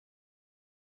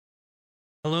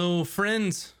Hello,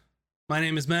 friends. My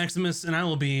name is Maximus, and I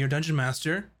will be your dungeon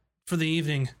master for the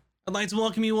evening. I'd like to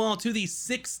welcome you all to the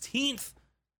 16th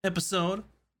episode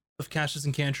of Casters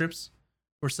and Cantrips,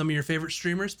 where some of your favorite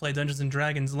streamers play Dungeons and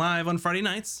Dragons live on Friday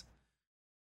nights.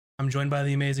 I'm joined by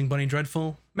the amazing Bunny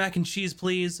Dreadful, Mac and Cheese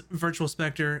Please, Virtual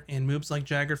Spectre, and Moobs Like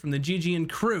Jagger from the GG and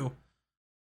crew.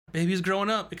 Baby's growing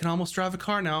up. It can almost drive a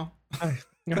car now.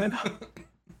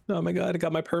 Oh my god, I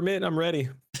got my permit. I'm ready.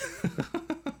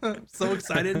 I'm so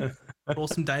excited. Roll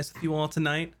some dice with you all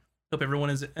tonight. Hope everyone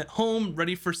is at home,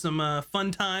 ready for some fun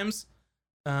times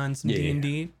and some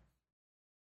D&D.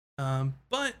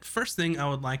 But first thing I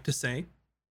would like to say.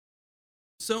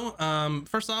 So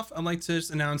first off, I'd like to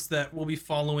just announce that we'll be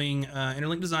following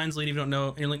Interlink Designs lead. If you don't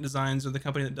know, Interlink Designs are the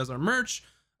company that does our merch,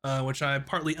 which I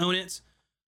partly own it.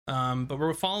 But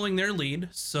we're following their lead.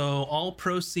 So all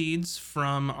proceeds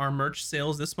from our merch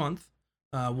sales this month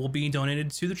will be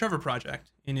donated to the Trevor Project.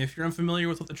 And if you're unfamiliar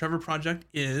with what the Trevor Project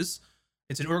is,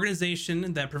 it's an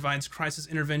organization that provides crisis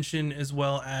intervention as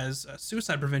well as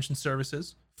suicide prevention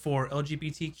services for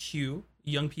LGBTQ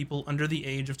young people under the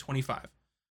age of 25.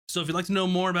 So if you'd like to know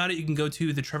more about it, you can go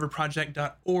to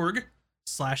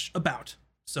thetrevorproject.org/about.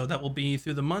 So that will be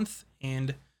through the month,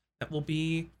 and that will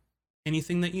be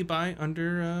anything that you buy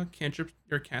under cantrips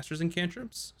or casters and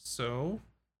cantrips. So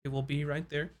it will be right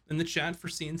there in the chat for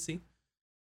CNC.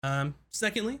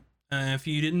 Secondly, if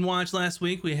you didn't watch last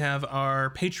week, we have our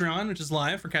Patreon, which is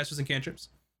live for casters and cantrips.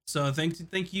 So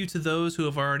thank you to those who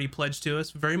have already pledged to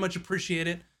us. Very much appreciate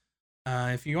it.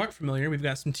 If you aren't familiar, we've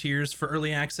got some tiers for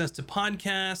early access to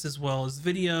podcasts as well as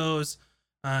videos.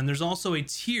 And there's also a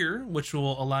tier which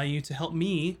will allow you to help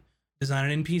me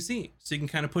design an NPC. So you can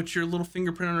kind of put your little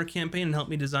fingerprint on our campaign and help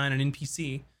me design an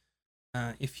NPC.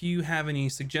 If you have any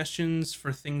suggestions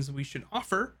for things we should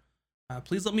offer,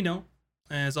 please let me know.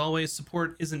 As always,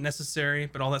 support isn't necessary,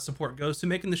 but all that support goes to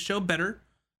making the show better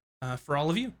for all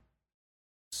of you.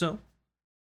 So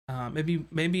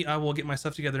maybe I will get my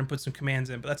stuff together and put some commands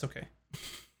in, but that's okay.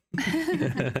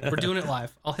 We're doing it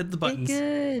live. I'll hit the buttons.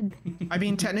 Good. I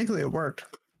mean, technically it worked.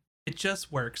 It just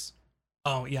works.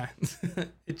 Oh yeah,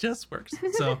 it just works.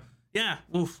 So yeah,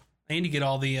 oof. I need to get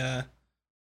all the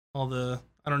I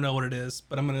don't know what it is,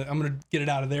 but I'm gonna get it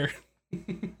out of there.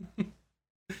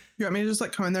 You want me to just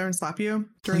like come in there and slap you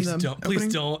during Please the don't. opening?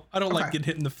 Please don't. I don't like Okay. getting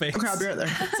hit in the face. Okay, I'll be right there.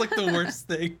 It's like the worst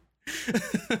thing.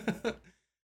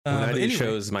 When I But do anyway,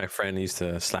 shows, my friend used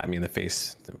to slap me in the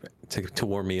face to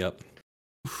warm me up.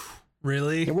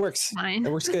 really, It works. Fine.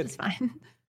 It works good. It's fine.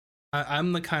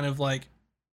 I'm the kind of like,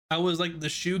 I was like the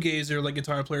shoegazer, like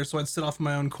guitar player, so I'd sit off in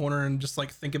my own corner and just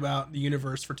like think about the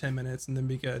universe for 10 minutes and then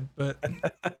be good. But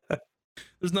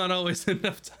there's not always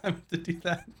enough time to do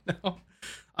that now.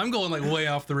 I'm going like way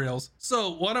off the rails. So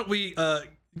why don't we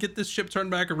get this ship turned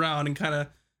back around and kind of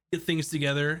get things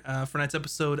together for tonight's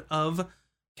episode of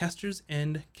Casters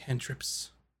and Cantrips.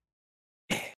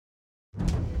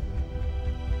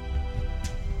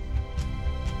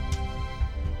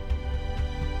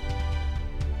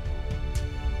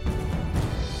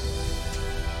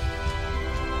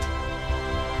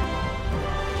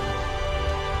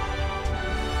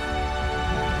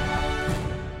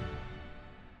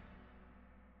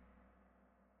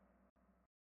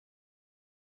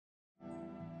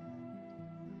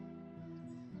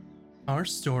 Our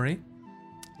story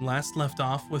last left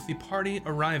off with the party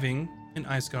arriving in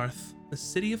Isgarth, the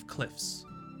city of cliffs.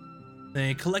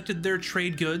 They collected their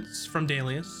trade goods from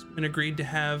Dalius and agreed to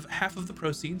have half of the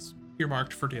proceeds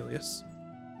earmarked for Dalius.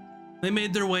 They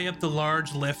made their way up the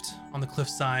large lift on the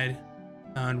cliffside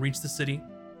and reached the city,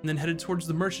 and then headed towards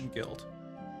the Merchant Guild.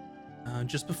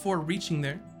 Just before reaching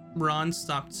there, Ron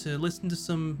stopped to listen to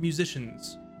some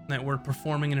musicians that were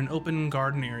performing in an open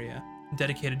garden area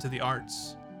dedicated to the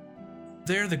arts.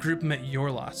 There, the group met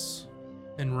Yorlas,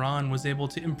 and Ron was able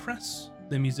to impress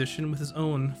the musician with his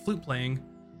own flute playing.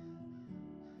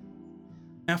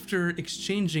 After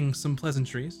exchanging some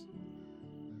pleasantries,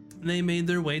 they made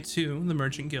their way to the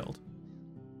Merchant Guild.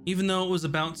 Even though it was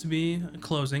about to be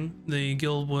closing, the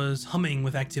guild was humming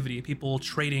with activity, people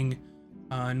trading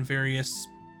on various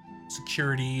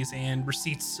securities and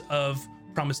receipts of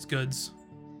promised goods.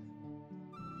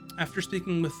 After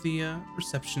speaking with the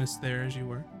receptionist there, as you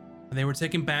were, they were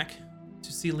taken back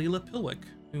to see Leela Pilwick,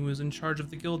 who was in charge of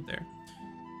the guild there.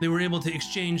 They were able to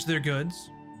exchange their goods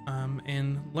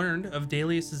and learned of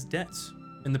Dalius's debt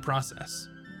in the process,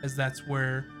 as that's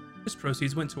where his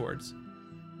proceeds went towards.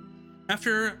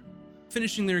 After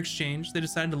finishing their exchange, they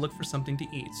decided to look for something to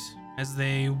eat. As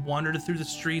they wandered through the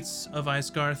streets of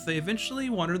Isgarth, they eventually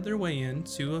wandered their way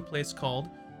into a place called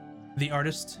The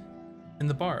Artist and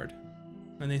the Bard,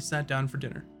 and they sat down for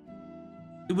dinner.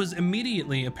 it was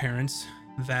immediately apparent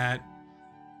that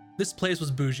this place was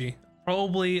bougie,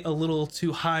 probably a little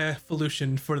too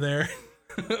highfalutin for their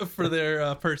for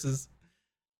their purses.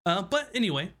 But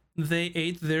anyway, they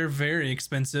ate their very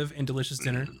expensive and delicious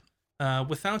dinner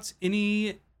without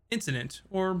any incident,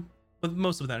 or with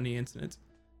most without any incident.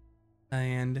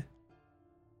 And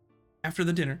after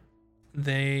the dinner,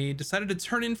 they decided to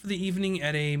turn in for the evening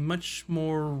at a much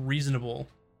more reasonable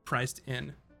priced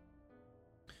inn.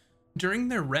 During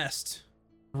their rest,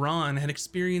 Ron had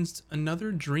experienced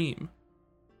another dream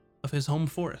of his home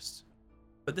forest,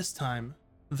 but this time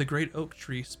the great oak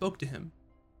tree spoke to him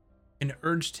and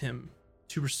urged him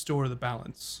to restore the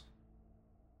balance.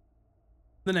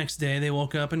 The next day, they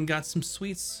woke up and got some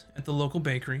sweets at the local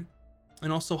bakery,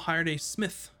 and also hired a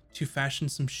smith to fashion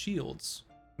some shields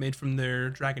made from their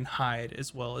dragon hide,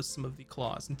 as well as some of the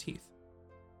claws and teeth.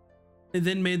 They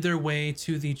then made their way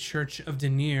to the Church of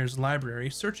Denier's library,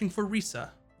 searching for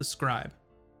Risa, the scribe.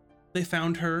 They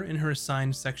found her in her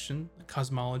assigned section,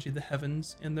 Cosmology, the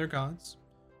Heavens, and Their Gods,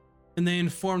 and they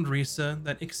informed Risa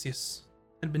that Ixius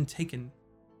had been taken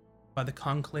by the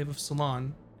Conclave of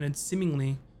Salon and had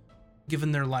seemingly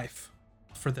given their life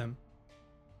for them.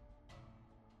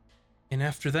 And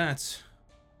after that,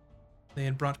 they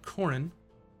had brought Corin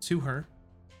to her,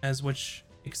 as which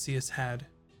Ixius had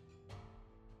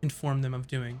informed them of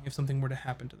doing if something were to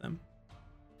happen to them.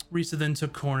 Risa then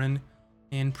took Corin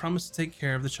and promised to take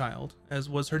care of the child, as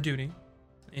was her duty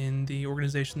in the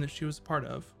organization that she was a part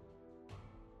of.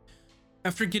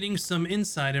 After getting some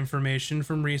inside information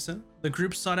from Risa, the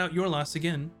group sought out Yorlas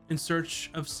again in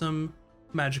search of some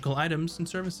magical items and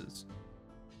services.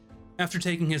 After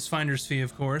taking his finder's fee,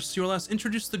 of course, Yorlas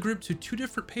introduced the group to two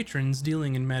different patrons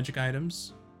dealing in magic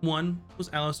items. One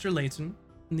was Alistair Layton,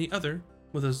 and the other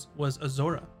was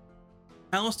Azora.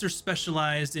 Alistair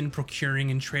specialized in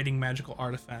procuring and trading magical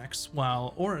artifacts,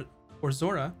 while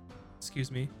Azora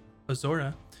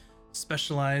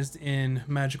specialized in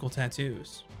magical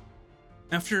tattoos.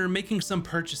 After making some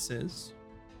purchases,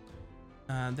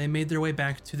 they made their way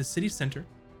back to the city center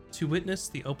to witness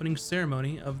the opening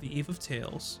ceremony of the Eve of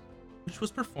Tales, which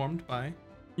was performed by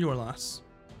Yorlas.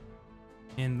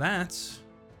 And that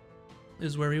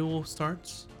is where we will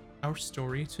start our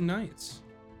story tonight.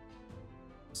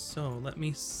 So let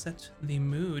me set the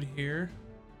mood here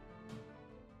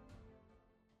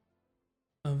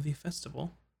of the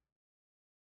festival.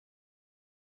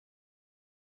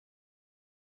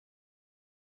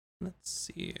 Let's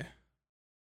see.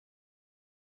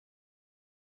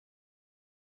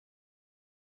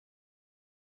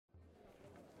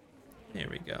 There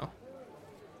we go.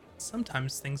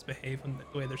 Sometimes things behave in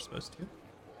the way they're supposed to.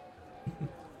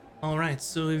 All right,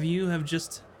 so if you have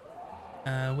just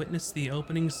witnessed the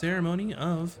opening ceremony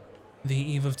of the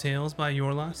Eve of Tales by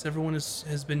Yorlas, everyone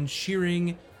has been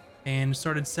cheering and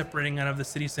started separating out of the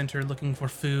city center, looking for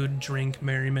food, drink,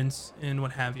 merriment, and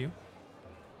what have you.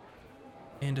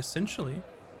 And essentially,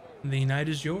 the night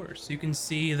is yours. You can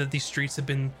see that the streets have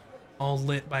been all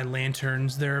lit by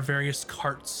lanterns. There are various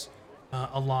carts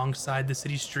alongside the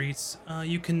city streets.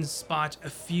 You can spot a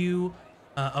few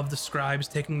of the scribes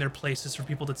taking their places for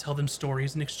people to tell them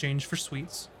stories in exchange for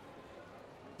sweets.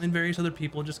 And various other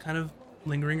people just kind of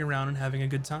lingering around and having a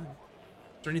good time.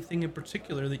 Is there anything in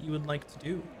particular that you would like to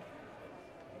do?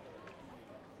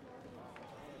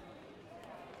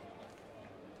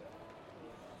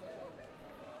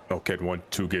 Okay, want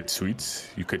to get sweets?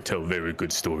 You could tell very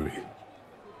good story.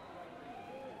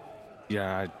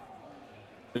 Yeah, I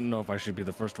didn't know if I should be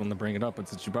the first one to bring it up, but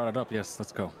since you brought it up, yes,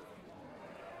 let's go.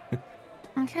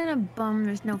 I'm kind of bummed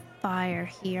there's no fire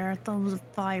here. I thought it was a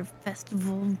fire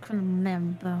festival. I'm kind of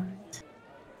mad about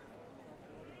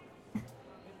it.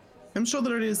 I'm sure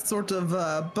there is sort of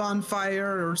a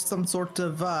bonfire or some sort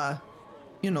of,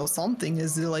 something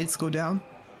as the lights go down.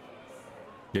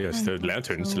 Yes, the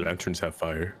lanterns. so. The lanterns have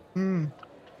fire.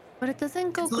 But it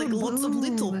doesn't go It's like lots of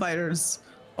little kaboom. fires.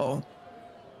 Oh,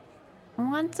 I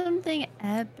want something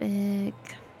epic.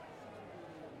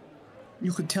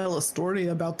 you could tell a story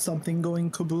about something going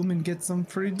kaboom and get some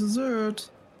free dessert.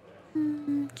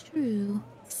 True.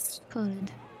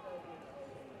 Good.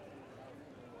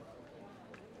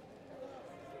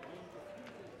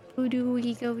 Who do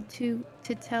we go to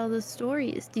tell the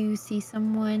stories? Do you see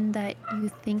someone that you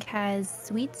think has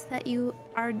sweets that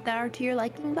are to your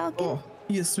liking, Balkan? Oh,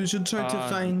 yes, we should try to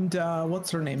find,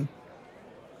 what's her name?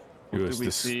 It Do was we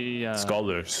the see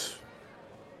scholars.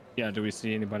 Yeah, do we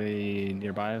see anybody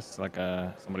nearby us, like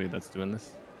somebody that's doing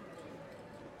this?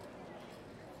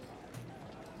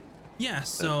 Yeah,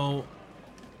 so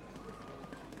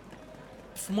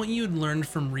from what you had learned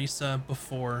from Risa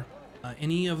before,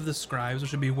 any of the scribes,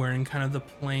 which would be wearing kind of the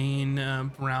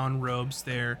plain brown robes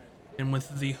there, and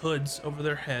with the hoods over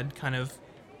their head, kind of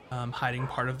hiding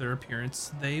part of their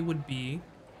appearance, they would be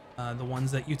the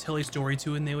ones that you tell a story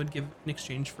to, and they would give in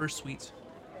exchange for a sweet.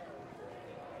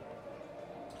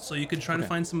 So you could try to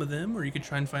find some of them, or you could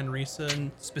try and find Risa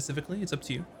and specifically. It's up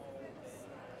to you.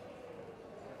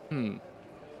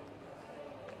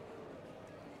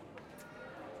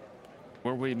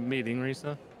 Were we meeting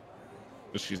Risa?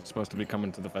 Was she supposed to be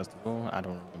coming to the festival? I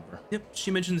don't remember. Yep,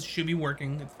 she mentioned she'll be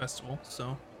working at the festival,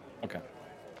 so. Okay.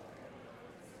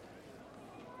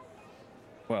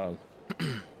 Well,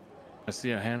 I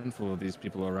see a handful of these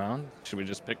people around. Should we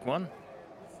just pick one?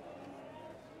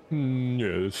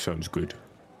 Yeah, that sounds good.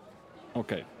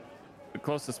 Okay. The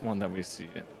closest one that we see.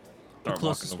 The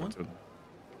closest one?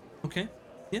 Okay.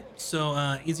 Yeah.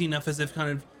 So easy enough as they've kind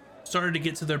of started to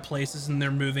get to their places and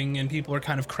they're moving and people are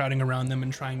kind of crowding around them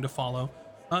and trying to follow.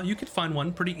 You could find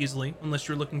one pretty easily unless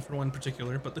you're looking for one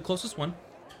particular, but the closest one,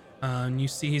 and you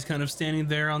see he's kind of standing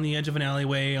there on the edge of an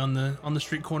alleyway on the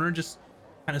street corner, just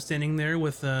kind of standing there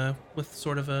with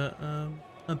sort of a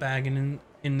bag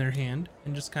in their hand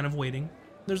and just kind of waiting.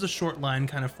 There's a short line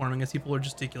kind of forming as people are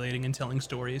gesticulating and telling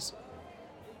stories.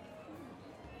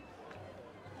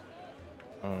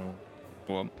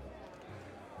 Well,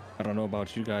 I don't know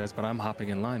about you guys, but I'm hopping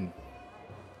in line.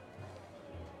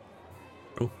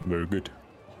 Oh, very good.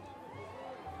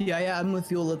 Yeah, I'm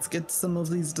with you. Let's get some of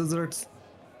these desserts.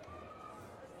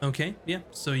 Okay, yeah.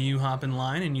 So you hop in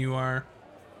line and you are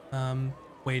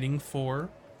waiting for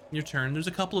your turn. There's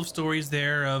a couple of stories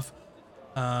there of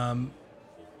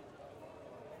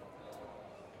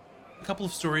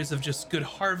just good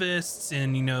harvests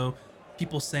and, you know,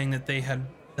 people saying that they had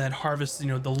harvested,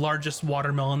 you know, the largest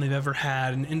watermelon they've ever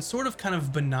had, and sort of kind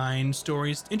of benign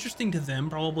stories, interesting to them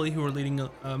probably, who are leading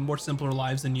more simpler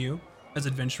lives than you as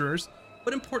adventurers,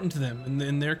 but important to them,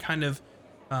 and they're kind of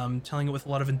telling it with a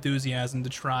lot of enthusiasm to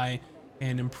try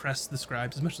and impress the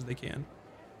scribes as much as they can.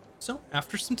 So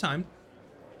after some time,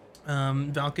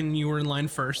 Valken, you were in line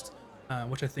first,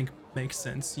 which I think makes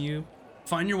sense. You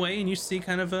find your way and you see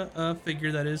kind of a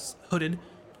figure that is hooded.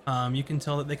 You can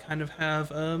tell that they kind of have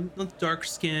dark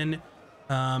skin.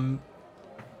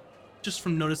 Just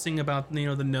from noticing about, you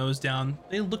know, the nose down,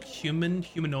 they look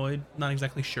humanoid, not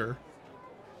exactly sure.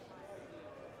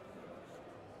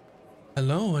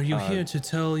 Hello, are you here to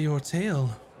tell your tale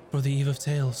for the Eve of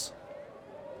Tales?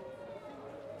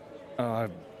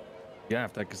 Yeah,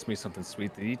 if that gives me something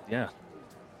sweet to eat, yeah.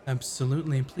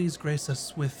 Absolutely. Please grace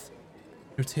us with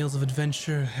your tales of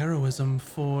adventure, heroism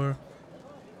for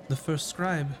the first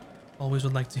scribe. Always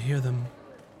would like to hear them.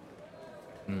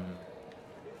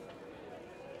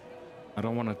 I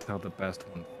don't want to tell the best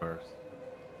one first.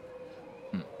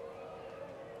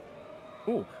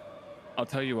 Oh, I'll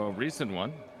tell you a recent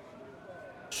one.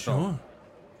 Sure.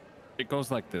 It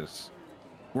goes like this.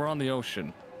 We're on the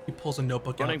ocean. He pulls a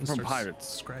notebook out Running and from starts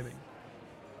pirates. scribing.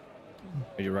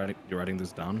 Are you writing? You're writing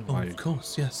this down? Oh, of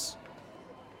course, yes.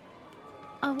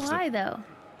 Why though?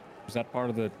 Is that part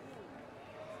of the?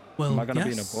 Well, Am I gonna yes.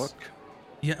 be in a book?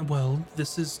 Yeah, well,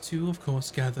 this is to, of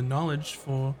course, gather knowledge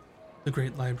for the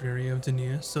Great Library of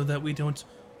Dania, so that we don't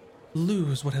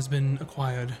lose what has been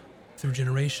acquired through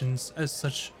generations, as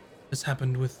such has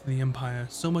happened with the Empire.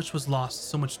 So much was lost,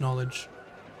 so much knowledge.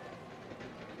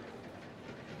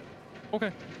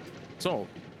 Okay. So,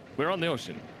 we're on the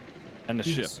ocean, and the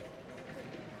Yes. ship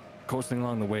coasting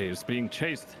along the waves, being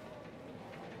chased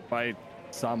by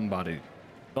somebody.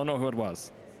 Don't know who it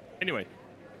was. Anyway,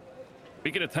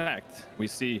 we get attacked. We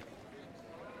see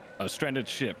a stranded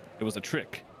ship. It was a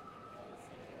trick.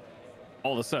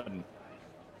 All of a sudden,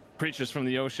 creatures from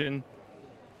the ocean,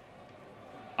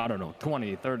 I don't know,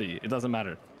 20, 30, it doesn't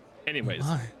matter. Anyways,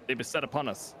 my. they beset upon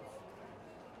us.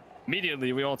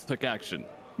 Immediately, we all took action.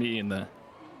 Me and the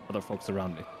other folks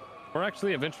around me. We're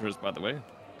actually adventurers, by the way.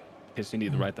 In case you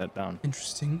need to write that down.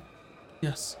 Interesting.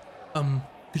 Yes.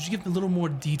 Could you give a little more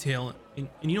detail? And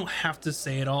you don't have to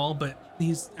say it all, but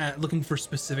he's looking for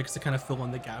specifics to kind of fill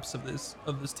in the gaps of this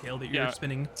tale that you're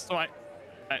spinning. So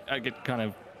I get kind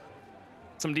of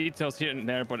some details here and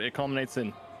there, but it culminates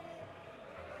in.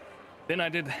 Then I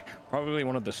did probably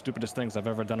one of the stupidest things I've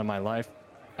ever done in my life.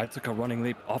 I took a running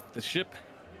leap off the ship,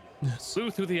 Yes.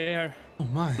 flew through the air, Oh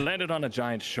my. landed on a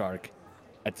giant shark,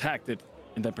 attacked it,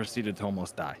 and then proceeded to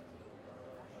almost die.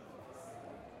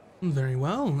 Very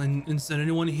well. And is there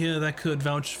anyone here that could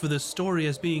vouch for this story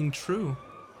as being true?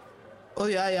 Oh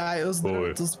yeah, it was Boy.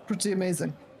 it was pretty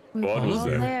amazing. We were What was all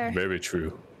there? there. Very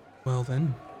true. Well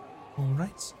then, all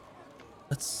right.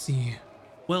 Let's see.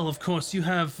 Well, of course, you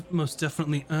have most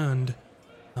definitely earned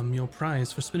your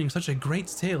prize for spinning such a great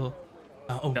tale.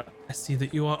 Yeah. I see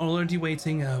that you are already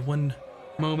waiting. One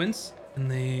moment, and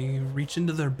they reach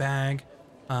into their bag,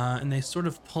 and they sort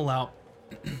of pull out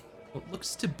what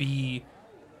looks to be,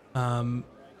 kind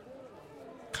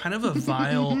of a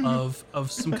vial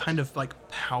of some kind of like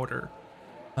powder.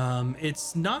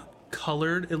 It's not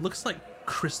colored. It looks like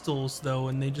crystals though,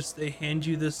 and they hand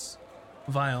you this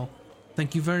vial.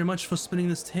 Thank you very much for spinning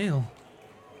this tale.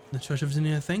 The Church of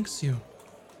Denia thanks you.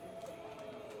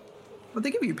 Would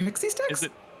they give you pixie sticks?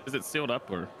 Is it sealed up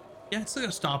or Yeah, it's like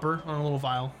a stopper on a little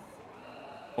vial.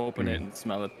 open it and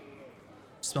smell it?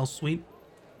 Smells sweet.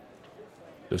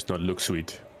 Does not look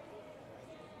sweet.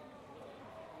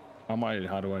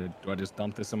 How do I just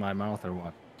dump this in my mouth or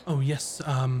what? Oh yes.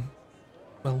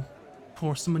 Well,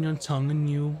 pour some on your tongue, and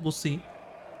you will see.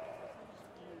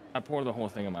 I pour the whole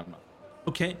thing in my mouth.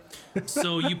 Okay,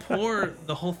 so you pour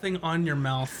the whole thing on your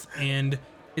mouth, and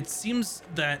it seems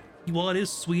that while it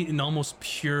is sweet and almost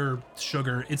pure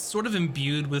sugar, it's sort of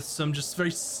imbued with some just very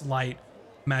slight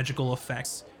magical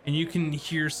effects. And you can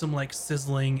hear some like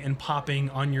sizzling and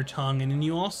popping on your tongue, and then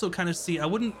you also kind of see, I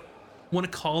wouldn't want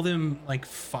to call them like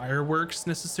fireworks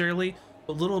necessarily,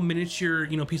 but little miniature,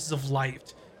 pieces of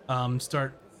light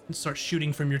start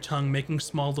shooting from your tongue, making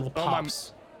small little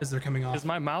pops as they're coming off. Is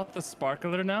my mouth a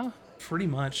sparkler now? Pretty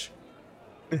much.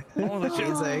 Holy shit!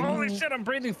 Amazing. Holy shit! I'm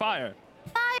breathing fire.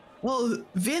 Well,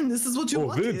 Vin, this is what you Oh,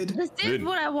 Vin. wanted. This is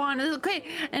what I wanted. Okay,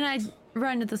 and I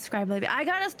run to the scribe lady. I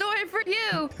got a story for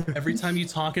you. Every time you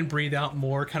talk and breathe out,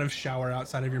 more kind of shower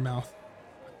outside of your mouth.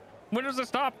 When does it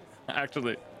stop?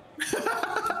 Actually,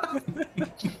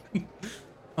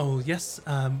 Oh yes.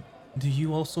 Do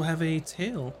you also have a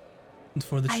tale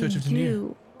for the I Church of Denia?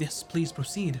 do. Yes, please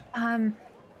proceed.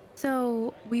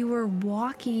 So we were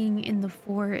walking in the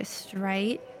forest,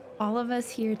 right? All of us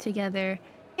here together,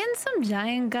 and some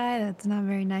giant guy that's not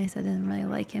very nice. I didn't really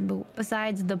like him, but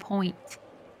besides the point,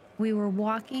 we were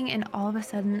walking, and all of a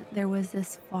sudden there was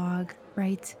this fog,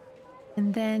 right?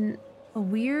 And then a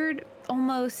weird,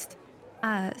 almost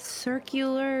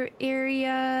circular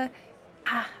area.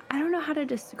 I don't know how to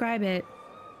describe it,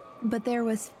 but there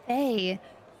was fae,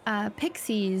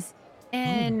 pixies,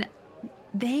 and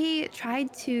they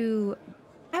tried to,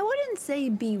 I wouldn't say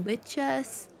bewitch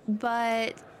us,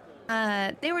 but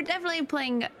they were definitely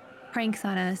playing pranks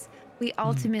on us. We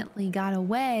ultimately got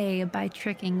away by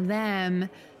tricking them,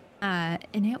 and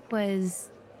it was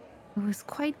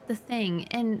quite the thing.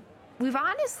 And we've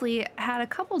honestly had a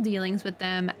couple dealings with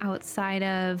them outside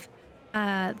of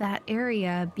that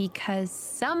area, because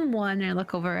someone, I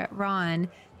look over at Ron,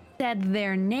 said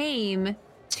their name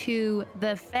to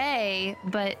the fae,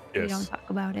 but we Yes. don't talk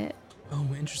about it. Oh,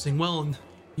 interesting. Well,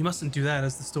 you mustn't do that,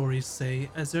 as the stories say.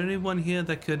 Is there anyone here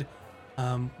that could,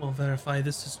 verify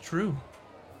this is true?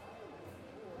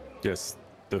 Yes,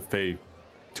 the Fey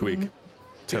twig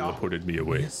teleported me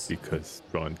away Yes. because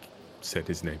Ron said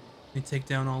his name. They take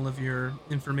down all of your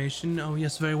information. Oh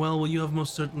yes, very well. Well, you have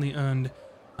most certainly earned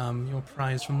your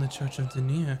prize from the Church of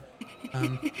Denia.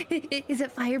 Is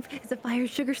it fire? Is it fire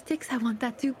sugar sticks? I want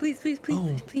that too. Please, please,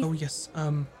 please, please. Oh yes.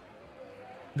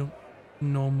 Don't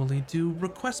normally do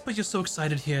requests, but you're so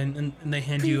excited here, and they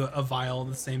hand you a vial of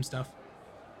the same stuff.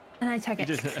 And I check it.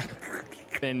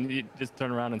 then you just turn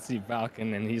around and see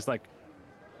Valken, and he's like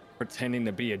pretending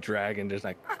to be a dragon, just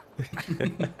like.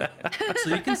 So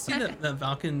you can see that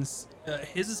Valken's,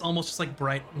 his is almost just like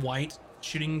bright white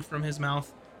shooting from his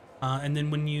mouth, and then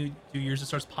when you do yours, it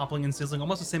starts popping and sizzling,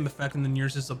 almost the same effect, and then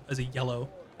yours is a yellow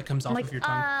that comes off I'm like, of your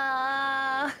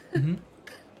tongue.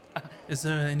 Is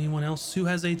there anyone else who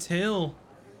has a tale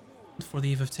for the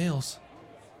Eve of Tales?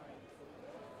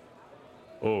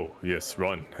 Oh, yes,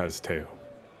 Ron has tail.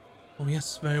 Oh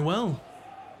yes, very well.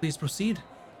 Please proceed.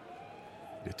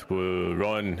 It will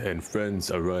Ron and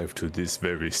friends arrived to this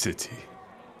very city.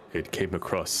 It came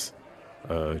across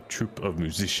a troupe of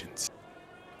musicians,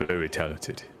 very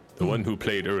talented. The one who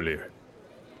played earlier.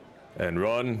 And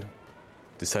Ron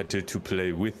decided to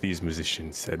play with these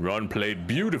musicians, and Ron played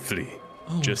beautifully,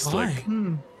 Oh, just why? like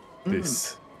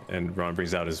this. And Ron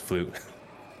brings out his flute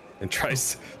and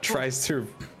tries to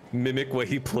mimic what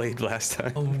he played last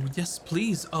time. Oh yes,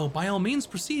 please. Oh, by all means,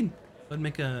 proceed. But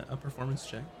make a performance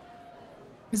check.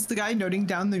 Is the guy noting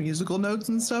down the musical notes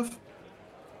and stuff?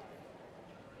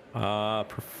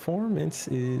 Performance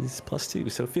is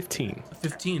 +2, so 15.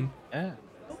 15. Yeah.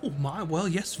 Oh my, well,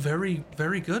 yes, very,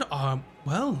 very good.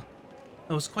 Well,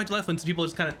 that was quite delightful. And some people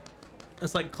just kind of,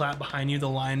 it's like clap behind you, the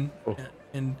line. Oh.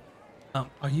 And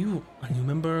are you a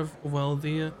member of, well,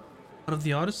 the part of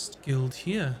the artist guild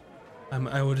here?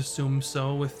 I would assume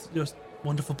so, with just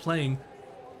wonderful playing.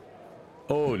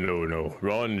 Oh, no.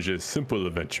 Ron is a simple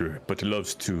adventurer, but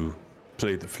loves to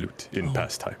play the flute in Oh,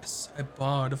 pastime. Yes, a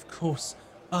bard, of course.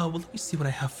 Well, let me see what I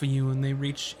have for you. And they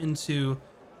reach into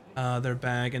their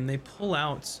bag and they pull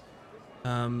out.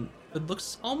 It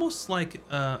looks almost like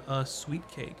a sweet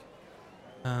cake.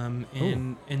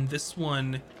 And this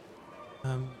one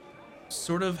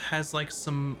sort of has like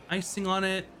some icing on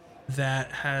it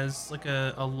that has like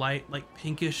a light, like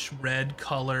pinkish red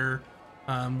color,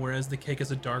 whereas the cake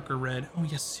is a darker red. Oh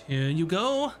yes, here you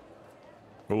go.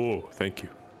 Oh, thank you.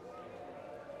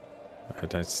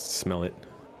 I smell it.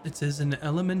 It is an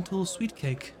elemental sweet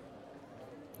cake.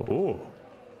 Oh.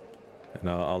 And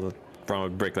I'll probably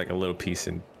break like a little piece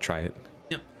and try it.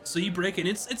 Yep. So you break it. And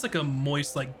it's like a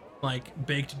moist, like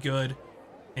baked good.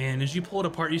 And as you pull it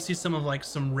apart, you see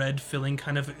some red filling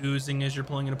kind of oozing as you're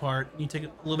pulling it apart. You take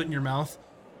it a little bit in your mouth.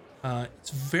 It's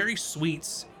very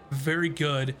sweet, very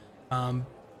good.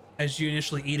 As you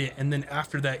initially eat it, and then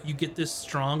after that, you get this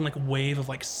strong like wave of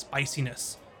like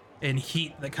spiciness and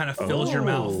heat that kind of fills your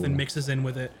mouth and mixes in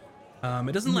with it.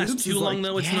 It doesn't last This too is long like-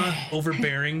 though. It's not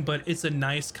overbearing, but it's a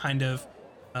nice kind of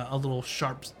a little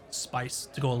sharp spice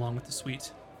to go along with the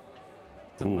sweet.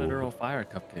 It's a Ooh. literal fire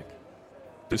cupcake.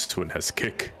 This one has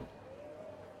kick.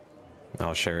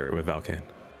 I'll share it with Valkan.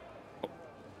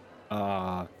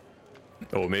 Uh,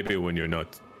 Oh, maybe when you're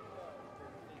not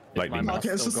lightning my mouth. mouth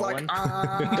Okay, it's still just like, going?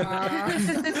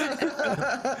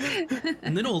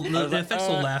 And then the was like, effects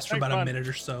will last for thanks, about a bud. minute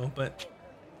or so. But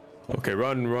Okay,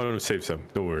 run and save some.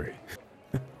 Don't worry.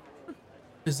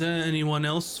 is there anyone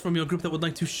else from your group that would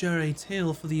like to share a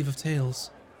tale for the Eve of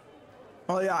Tales?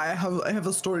 oh yeah, I have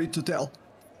a story to tell.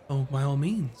 Oh, by all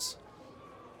means.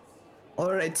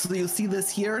 All right, so you see this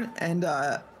here, and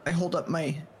I hold up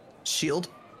my shield.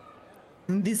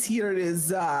 And this here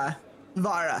is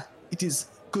Vara. It is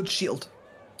good shield.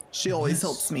 She always Yes.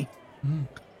 helps me.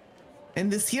 And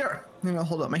this here, I'm gonna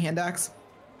hold up my hand axe.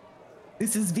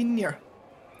 This is Vinir,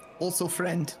 also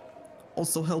friend,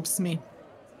 also helps me.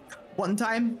 One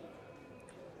time,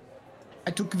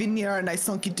 I took Vinir and I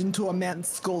sunk it into a man's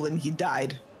skull, and he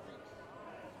died.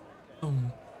 Oh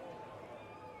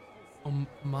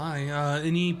my.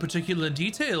 Any particular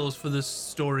details for this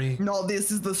story? No,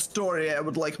 this is the story. I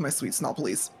would like my sweet snot,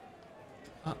 please.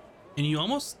 And you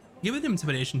almost give it an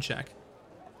intimidation check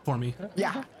for me.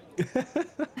 Yeah.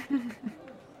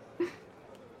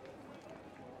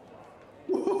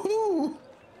 Woohoo!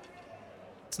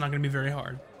 It's not going to be very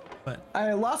hard, but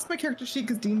I lost my character sheet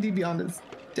because D&D Beyond is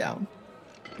down.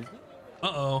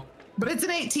 uh-oh. But it's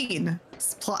an 18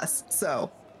 plus,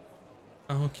 so.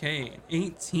 Okay,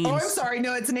 18. Oh, I'm sorry.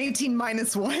 No, it's an 18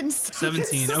 minus 1. So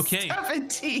 17, it's a okay.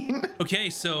 17. Okay,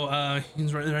 so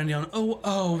he's writing down.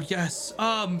 Oh, yes.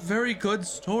 Very good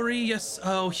story. Yes.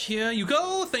 Oh, here you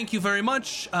go. Thank you very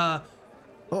much. Oh,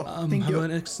 thank Have you.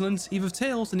 an excellent Eve of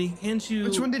Tales, and he hands you.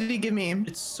 Which one did he give me?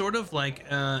 It's sort of like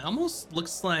almost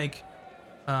looks like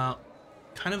kind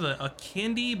of a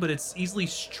candy, but it's easily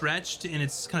stretched and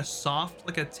it's kind of soft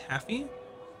like a taffy.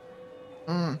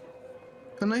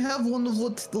 Can I have one of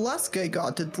what the last guy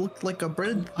got? It looked like a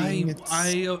bread thing.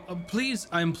 Please,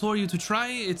 I implore you to try.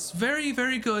 It's very,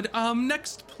 very good.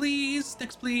 Next, please.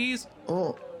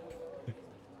 Oh.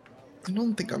 I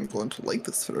don't think I'm going to like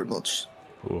this very much.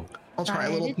 Oh, I'll try a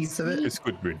But little it's piece of it. it's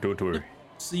good, Bryn. Don't worry.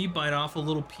 So you bite off a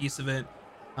little piece of it,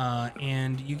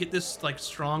 and you get this like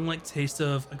strong like taste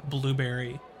of like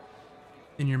blueberry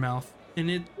in your mouth, and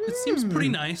it seems pretty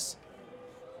nice.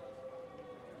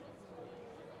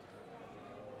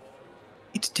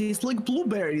 It tastes like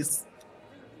blueberries.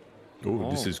 Oh,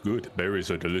 this Oh. is good.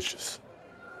 Berries are delicious.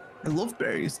 I love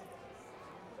berries.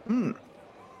 And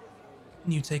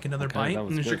you take another Okay, bite, that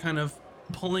was and as you're good. kind of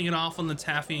pulling it off on the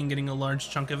taffy and getting a large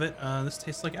chunk of it, this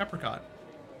tastes like apricot.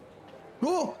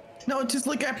 Oh, now it tastes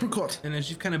like apricot. And as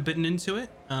you've kind of bitten into it,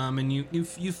 and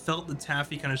you felt the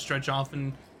taffy kind of stretch off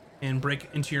and break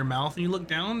into your mouth, and you look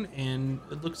down, and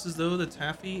it looks as though the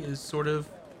taffy is sort of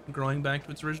growing back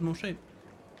to its original shape.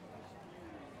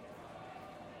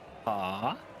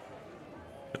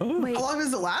 Wait, How long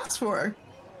does it last for?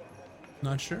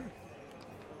 Not sure.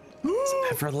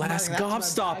 Everlast That's not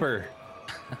gobstopper.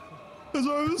 That's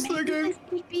what I was maybe thinking. this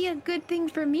would be a good thing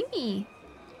for Mimi.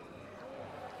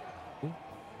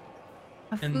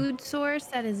 A And- food source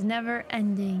that is never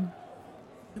ending.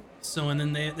 So, and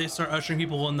then they start ushering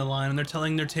people in the line, and they're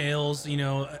telling their tales,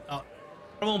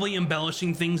 probably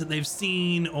embellishing things that they've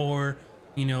seen, or,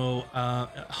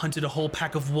 hunted a whole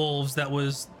pack of wolves that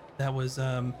was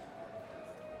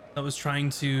trying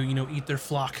to, eat their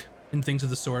flock and things of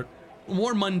the sort.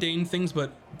 More mundane things,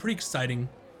 but pretty exciting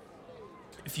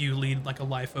if you lead like a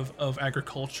life of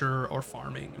agriculture or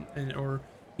farming or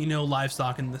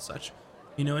livestock and the such.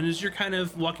 You know, and as you're kind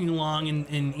of walking along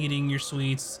and eating your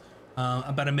sweets,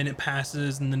 about a minute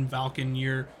passes, and then Valken,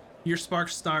 your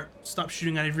sparks stop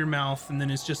shooting out of your mouth, and then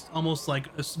it's just almost like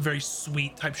a very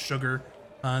sweet type sugar.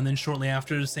 And then shortly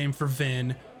after, the same for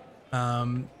Vin.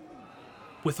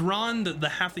 With Ron, the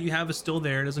half that you have is still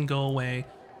there, it doesn't go away.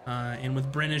 And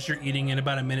with Bryn, as you're eating it,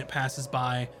 about a minute passes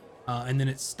by, and then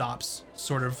it stops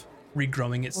sort of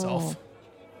regrowing itself.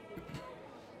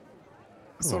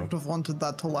 I sort of wanted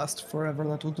that to last forever.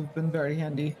 That would have been very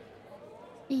handy.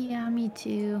 Yeah, me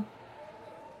too.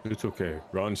 It's okay.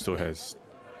 Ron still has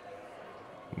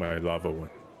my lava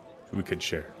one. We can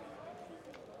share.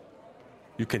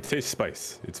 You can taste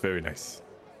spice. It's very nice.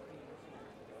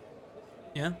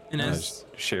 Yeah, and I'll as just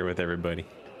share with everybody.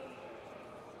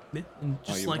 yeah, and Oh,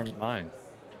 just you like weren't mine.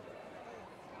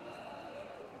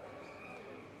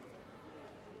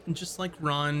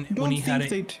 Ron, when Don't he had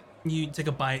think it, you take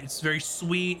a bite. It's very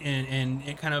sweet, and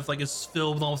it kind of like is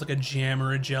filled with almost like a jam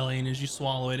or a jelly, and as you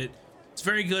swallow it, it's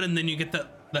very good. And then you get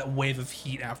that wave of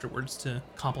heat afterwards to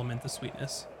complement the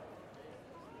sweetness.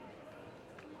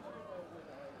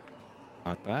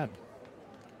 Not bad.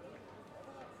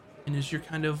 And as you're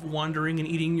kind of wandering and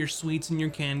eating your sweets and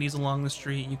your candies along the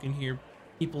street, you can hear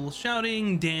people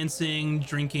shouting, dancing,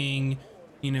 drinking,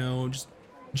 you know, just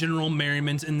general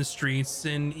merriment in the streets.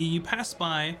 And you pass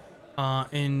by,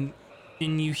 and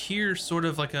you hear sort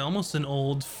of like almost an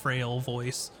old, frail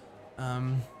voice.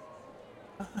 Hello,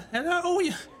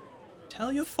 you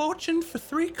tell your fortune for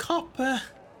 3 copper.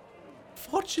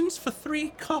 Fortunes for 3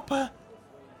 copper.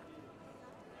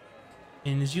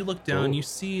 And as you look down, you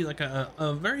see like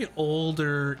a very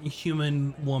older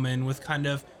human woman with kind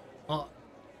of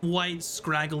white,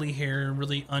 scraggly hair,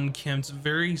 really unkempt,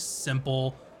 very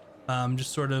simple,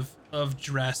 just sort of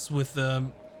dress with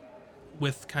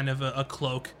kind of a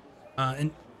cloak, and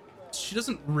she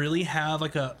doesn't really have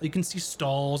like you can see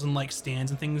stalls and like stands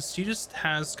and things. She just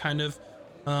has kind of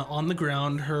on the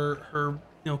ground her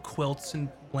quilts and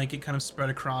blanket kind of spread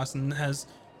across, and has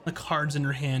like cards in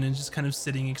her hand, and just kind of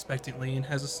sitting expectantly, and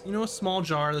has a small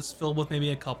jar that's filled with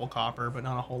maybe a couple copper, but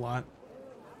not a whole lot.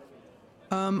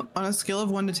 On a scale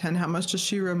of 1 to 10, how much does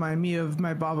she remind me of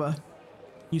my Baba?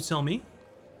 You tell me.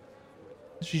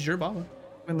 She's your Baba.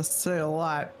 I'm gonna say a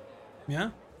lot.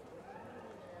 Yeah.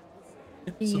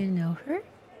 Do you know her?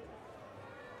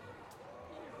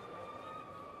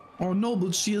 Oh no,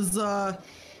 but she is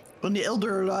an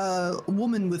elder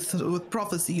woman with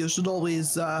prophecy. You should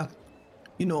always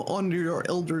honor your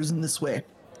elders in this way.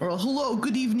 Or hello,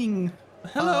 good evening.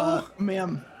 Hello.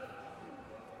 Ma'am.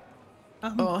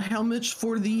 How much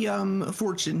for the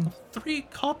fortune? 3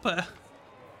 copper.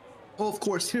 Oh, of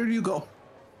course, here you go.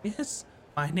 Yes,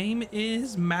 my name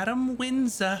is Madam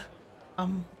Windsor.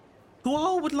 Who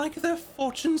all would like their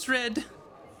fortunes read?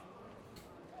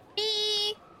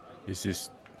 Me. Is this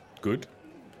good?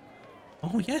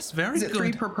 Oh yes, very Is it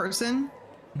 3 good. per person?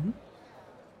 Mm-hmm.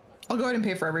 I'll go ahead and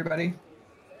pay for everybody.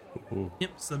 Ooh.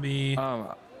 Yep, so that'll be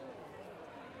Um,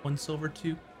 1 silver,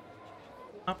 2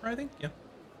 copper, I think. Yeah.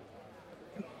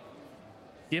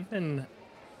 given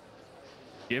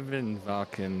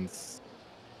Valken's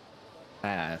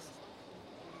past,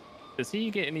 does he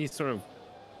get any sort of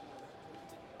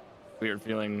weird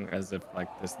feeling as if like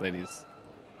this lady's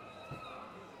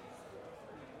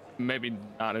maybe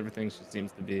not everything she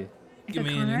seems to be? Give a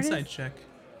me con an artist? insight check.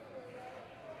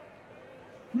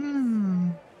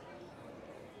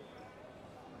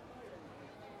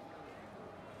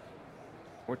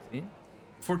 14?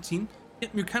 14.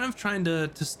 Yep, you're kind of trying to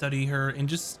study her, and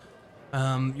just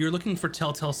you're looking for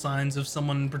telltale signs of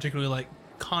someone particularly like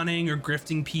conning or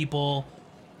grifting people.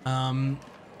 You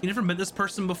never met this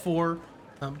person before.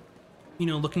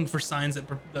 Looking for signs that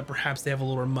perhaps they have a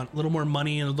little more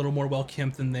money and a little more well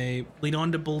kempt than they lead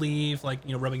on to believe, like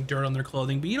rubbing dirt on their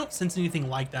clothing. But you don't sense anything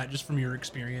like that just from your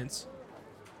experience.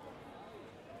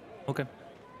 Okay.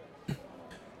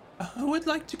 I would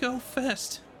like to go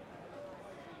first.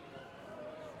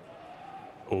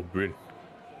 Oh, Bryn.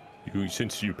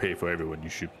 Since you pay for everyone, you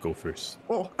should go first.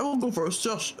 Oh, I will go first.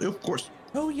 Yes, of course.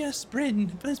 Oh yes, Bryn,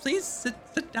 please sit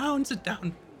down.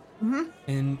 Mm-hmm.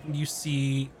 And you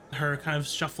see her kind of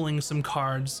shuffling some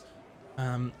cards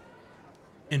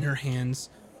in her hands,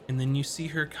 and then you see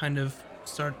her kind of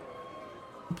start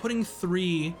putting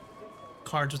 3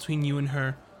 cards between you and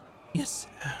her. Yes,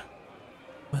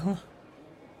 well,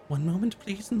 1 moment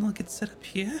please, and I'll get set up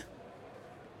here.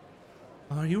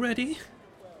 Are you ready?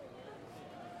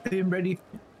 I am ready.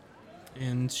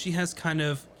 And she has kind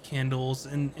of candles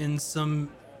and some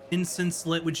incense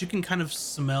lit, which you can kind of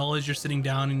smell as you're sitting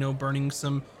down, burning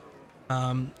some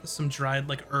dried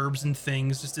like herbs and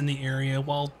things just in the area,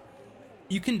 while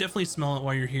you can definitely smell it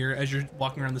while you're here as you're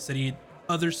walking around the city.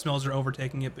 Other smells are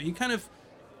overtaking it, but you kind of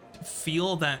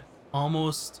feel that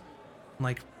almost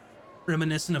like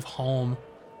reminiscent of home,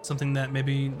 something that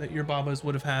maybe that your babas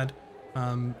would have had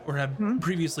or have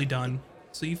previously done.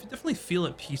 So you definitely feel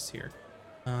at peace here.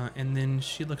 And then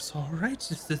she looks, all right,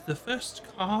 is this the first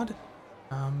card?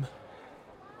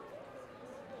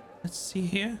 Let's see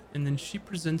here. And then she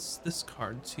presents this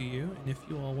card to you. And if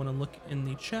you all want to look in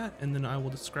the chat, and then I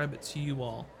will describe it to you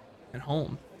all at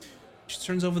home. She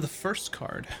turns over the first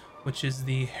card, which is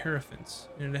the Hierophant.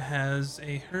 And it has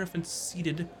a Hierophant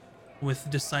seated with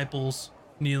disciples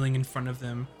kneeling in front of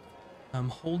them,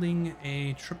 holding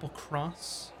a triple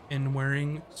cross and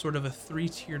wearing sort of a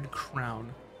three-tiered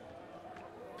crown.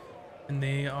 And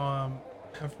they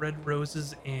have red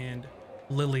roses and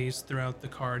lilies throughout the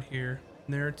card here.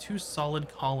 And there are two solid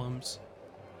columns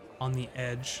on the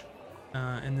edge.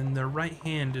 And then their right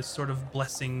hand is sort of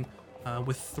blessing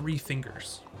with three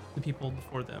fingers, the people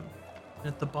before them. And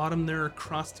at the bottom there are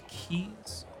crossed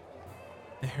keys.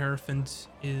 The Hierophant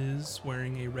is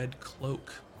wearing a red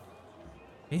cloak.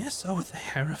 Yes, oh, the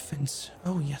Hierophant.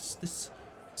 Oh, yes, this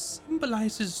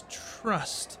symbolizes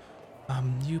trust.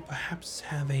 You perhaps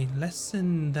have a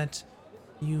lesson that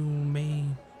you may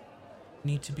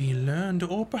need to be learned,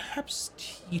 or perhaps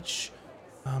teach.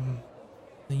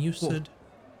 You said,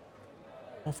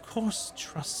 of course,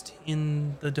 trust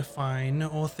in the divine,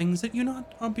 or things that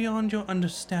are beyond your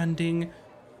understanding.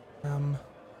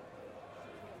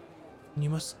 You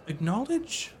must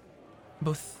acknowledge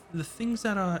both the things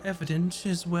that are evident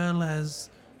as well as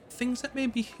things that may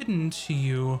be hidden to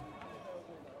you.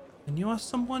 And you are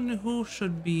someone who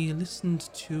should be listened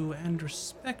to and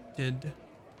respected.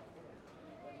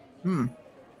 Very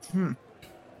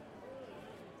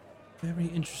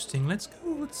interesting. Let's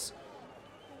go. Let's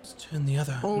turn the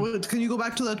other. Oh, wait, can you go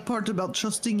back to that part about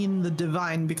trusting in the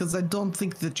divine? Because I don't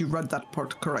think that you read that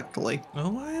part correctly.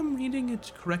 Oh, I am reading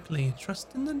it correctly.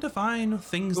 Trust in the divine, or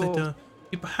things that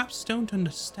you perhaps don't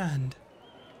understand.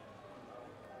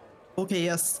 Okay,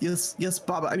 yes,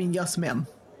 Baba. I mean, yes, ma'am.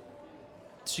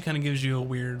 She kind of gives you a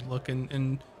weird look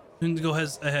and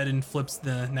goes ahead and flips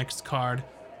the next card.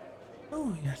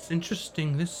 Oh, yes,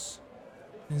 interesting. This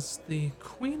is the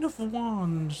Queen of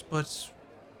Wands, but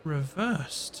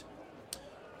reversed.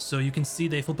 So you can see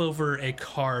they flip over a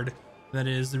card that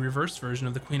is the reverse version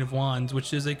of the Queen of Wands,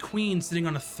 which is a queen sitting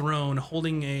on a throne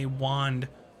holding a wand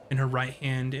in her right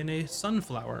hand and a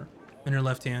sunflower in her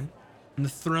left hand. And the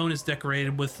throne is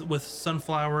decorated with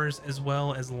sunflowers as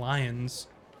well as lions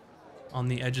on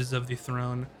the edges of the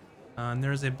throne. And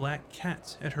there's a black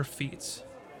cat at her feet.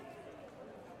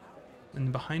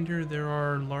 And behind her there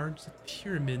are large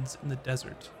pyramids in the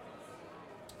desert.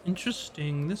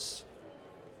 Interesting. This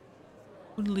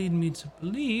would lead me to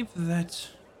believe that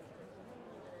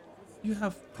you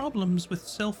have problems with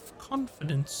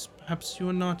self-confidence. Perhaps you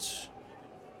are not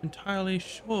entirely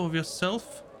sure of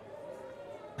yourself.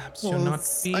 Perhaps you're not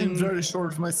being... I'm very sure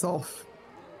of myself.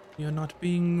 You're not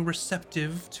being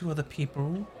receptive to other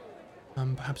people.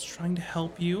 Perhaps trying to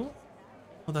help you.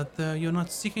 Or that you're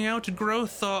not seeking out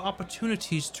growth or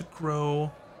opportunities to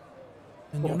grow.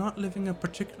 And you're not living a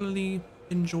particularly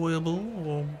enjoyable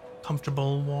or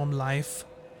comfortable, warm life.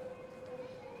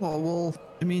 Oh, well,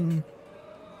 I mean,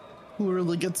 who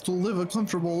really gets to live a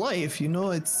comfortable life? You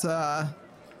know, it's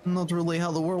not really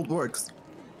how the world works.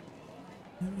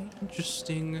 Very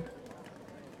interesting.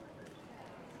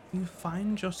 You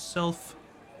find yourself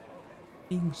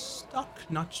being stuck,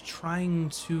 not trying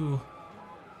to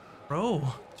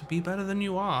grow, to be better than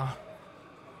you are.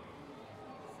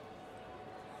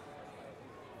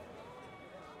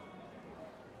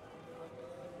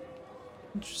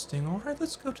 Interesting. Alright,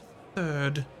 let's go to the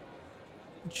third.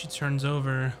 And she turns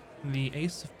over the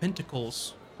Ace of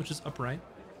Pentacles, which is upright,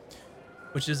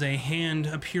 which is a hand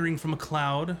appearing from a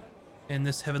cloud, and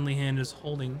this heavenly hand is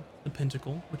holding the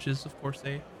pentacle, which is, of course,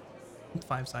 a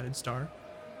five-sided star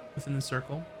within the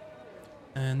circle.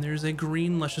 And there's a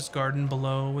green, luscious garden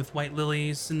below with white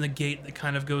lilies and the gate that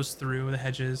kind of goes through the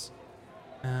hedges,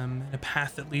 and a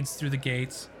path that leads through the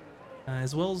gate,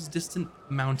 as well as distant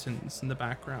mountains in the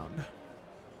background.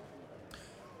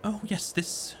 Oh, yes,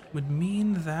 this would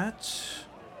mean that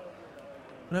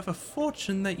whatever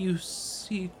fortune that you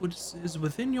seek is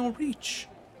within your reach.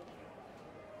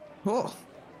 Oh,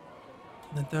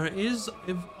 That there is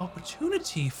an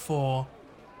opportunity for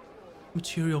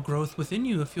material growth within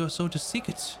you if you are so to seek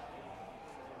it.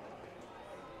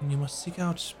 And you must seek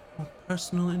out more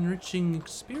personal, enriching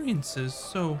experiences,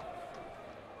 so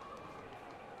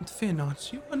fear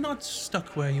not, you are not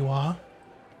stuck where you are.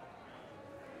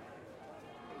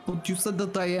 But you said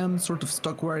that I am sort of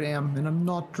stuck where I am, and I'm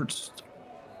not just.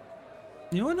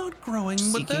 You are not growing,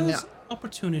 but Seeking there's out.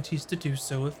 opportunities to do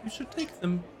so if you should take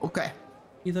them. Okay,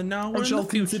 Either now or I in shall the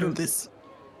future. consider this.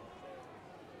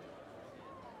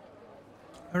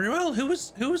 Very well. Who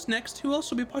is next? Who else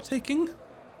will be partaking?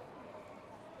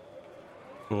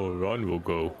 Oh, Ron will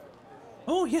go.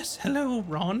 Oh yes, hello,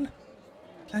 Ron.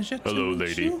 Pleasure to Hello, meet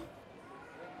lady. you.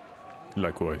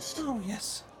 Likewise. Oh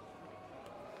yes.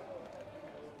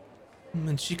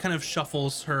 And she kind of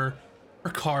shuffles her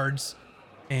cards,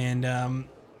 and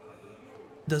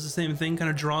does the same thing. Kind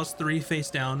of draws 3 face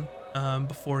down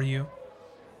before you.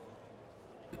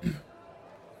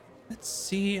 Let's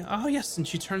see. Oh yes, and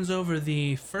she turns over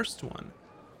the first one,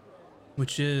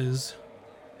 which is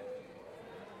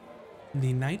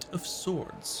the Knight of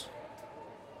Swords.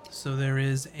 So there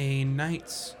is a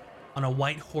knight on a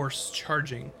white horse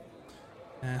charging,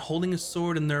 holding a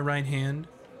sword in their right hand,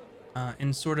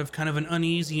 in sort of kind of an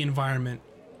uneasy environment.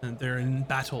 They're in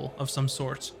battle of some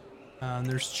sort.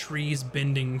 There's trees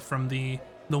bending from the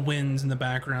winds in the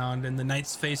background, and the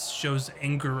knight's face shows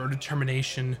anger or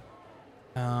determination.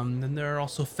 Then there are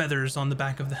also feathers on the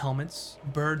back of the helmets,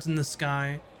 birds in the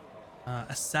sky,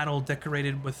 a saddle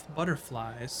decorated with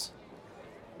butterflies,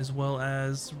 as well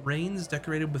as reins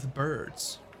decorated with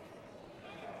birds.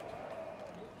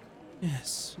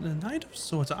 Yes, the Knight of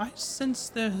Swords. I sense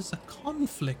there's a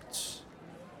conflict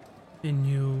in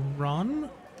you, Ron.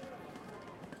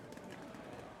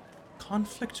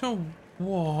 Conflict or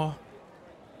war?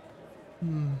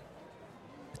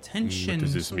 Tension,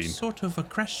 does this some mean? sort of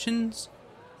aggressions.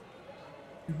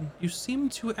 You seem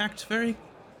to act very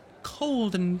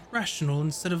cold and rational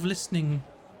instead of listening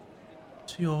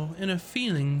to your inner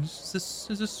feelings. Is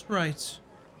this right?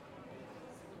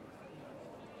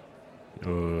 Do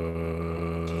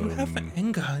you have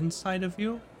anger inside of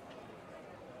you?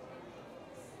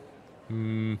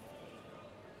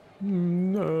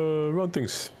 Ron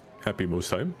thinks happy most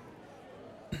time.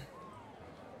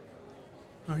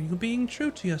 Are you being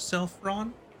true to yourself,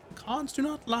 Ron? Cards do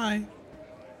not lie.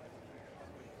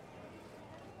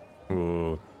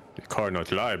 Oh, the card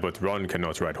not lie, but Ron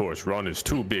cannot ride horse. Ron is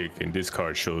too big, and this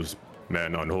card shows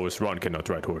man on horse. Ron cannot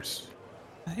ride horse.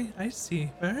 I see.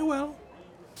 Very well.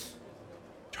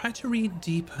 Try to read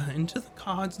deeper into the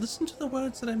cards. Listen to the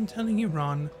words that I'm telling you,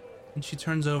 Ron. And she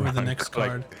turns over the Ron, next like,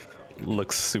 card.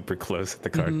 Looks super close at the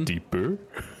card. Deeper.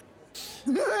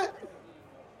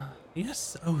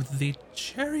 Yes. Oh, the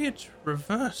chariot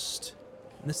reversed.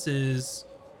 This is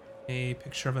a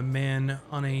picture of a man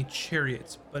on a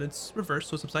chariot, but it's reversed,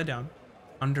 so it's upside down.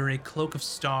 Under a cloak of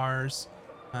stars,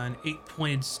 an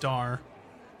 8-pointed star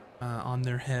on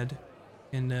their head,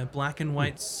 and a black and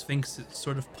white sphinx is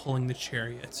sort of pulling the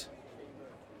chariot.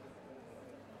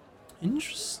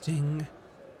 Interesting.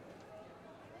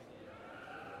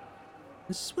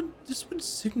 This would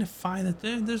signify that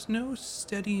there's no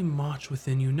steady march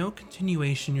within you, no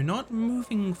continuation. You're not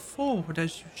moving forward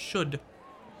as you should.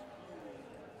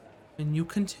 And you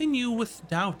continue with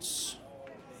doubts.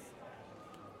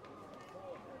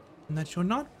 And that you're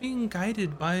not being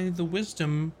guided by the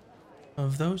wisdom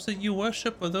of those that you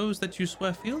worship or those that you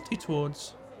swear fealty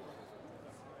towards.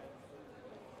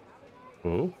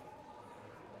 Oh,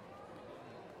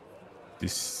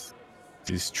 this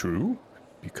is true,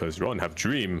 because Ron have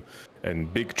dream,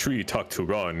 and Big Tree talked to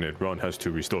Ron, and Ron has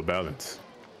to restore balance.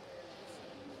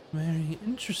 Very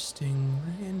interesting.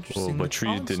 Very interesting. Oh, but The Tree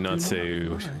cards did do not say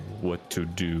lie. what to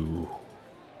do,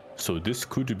 so this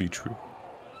could be true.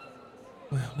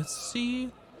 Well, let's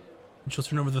see. And she'll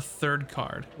turn over the third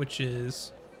card, which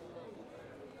is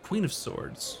Queen of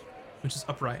Swords, which is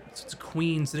upright. So it's a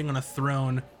queen sitting on a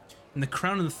throne, and the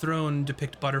crown of the throne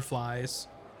depict butterflies,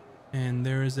 and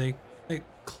there is a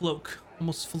cloak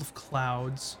almost full of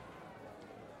clouds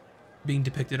being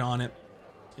depicted on it.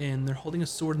 And they're holding a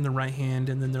sword in their right hand,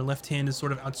 and then their left hand is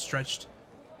sort of outstretched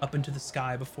up into the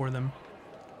sky before them.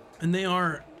 And they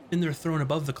are in their throne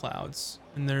above the clouds,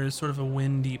 and there's sort of a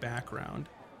windy background.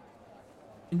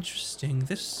 Interesting.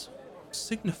 This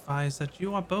signifies that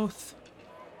you are both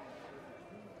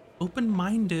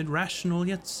open-minded, rational,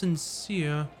 yet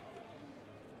sincere.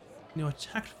 You are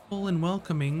tactful and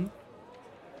welcoming,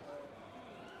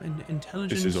 and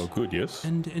intelligent This is all good, yes?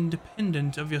 and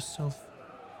independent of yourself.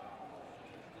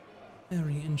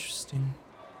 Very interesting.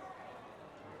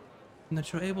 And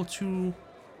that you're able to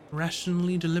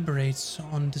rationally deliberate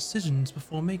on decisions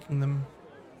before making them.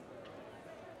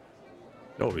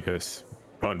 Oh, yes.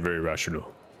 Ron very rational.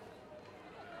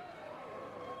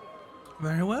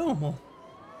 Very well. Well,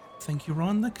 thank you,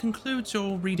 Ron. That concludes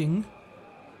your reading.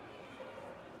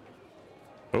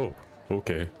 Oh,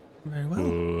 okay. Very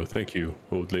well. Thank you,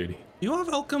 old lady. You are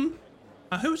welcome.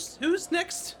 Who's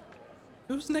next?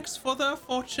 Who's next for the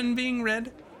fortune being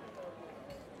read?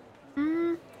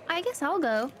 I guess I'll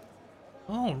go.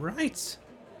 All right.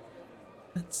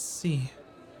 Let's see.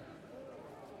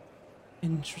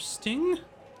 Interesting.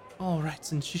 All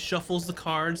right, and she shuffles the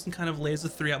cards and kind of lays the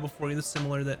three out before you, the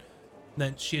similar that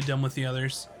she had done with the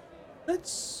others. Let's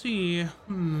see.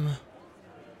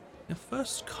 The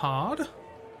first card.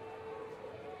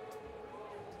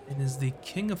 It is the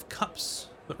King of Cups,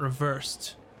 but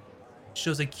reversed. It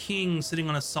shows a king sitting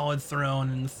on a solid throne,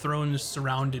 and the throne is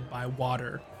surrounded by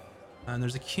water. And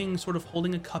there's a king sort of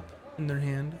holding a cup in their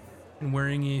hand and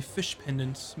wearing a fish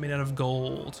pendant made out of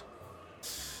gold.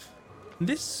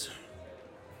 This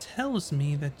tells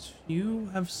me that you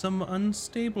have some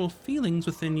unstable feelings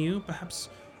within you. Perhaps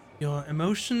your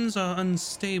emotions are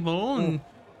unstable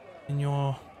and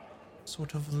you're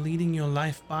sort of leading your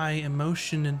life by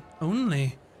emotion and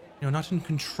only. You're not in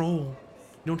control.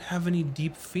 You don't have any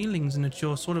deep feelings in it.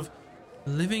 You're sort of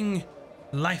living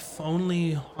life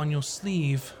only on your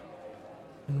sleeve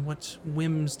and what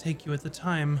whims take you at the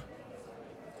time.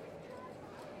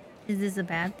 Is this a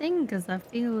bad thing? Because I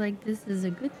feel like this is a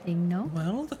good thing, no?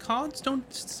 Well, the cards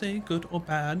don't say good or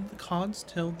bad. The cards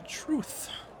tell the truth.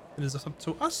 It is up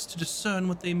to us to discern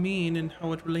what they mean and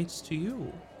how it relates to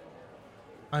you.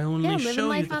 I only Yeah, show living you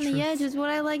life the on truth. the edge is what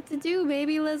I like to do,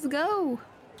 baby. Let's go.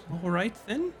 All right,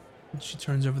 then. And she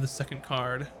turns over the second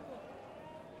card.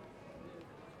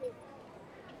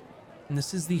 And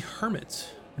this is the Hermit,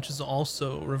 which is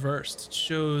also reversed. It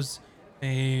shows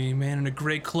a man in a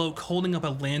gray cloak holding up a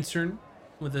lantern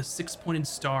with a six-pointed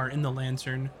star in the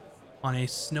lantern on a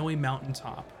snowy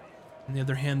mountaintop. On the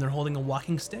other hand, they're holding a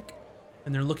walking stick,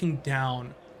 and they're looking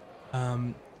down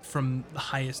from the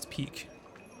highest peak.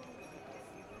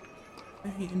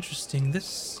 Very interesting.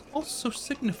 This also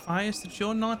signifies that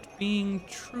you're not being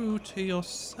true to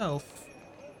yourself.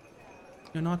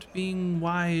 You're not being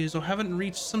wise or haven't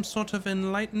reached some sort of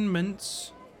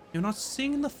enlightenment. You're not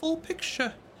seeing the full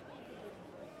picture.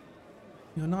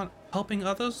 You're not helping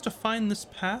others to find this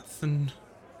path, and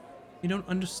you don't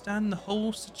understand the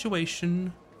whole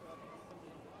situation.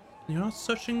 You're not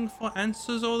searching for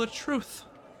answers or the truth.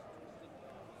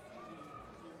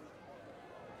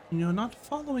 And you're not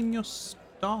following your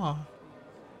star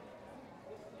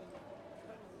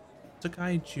to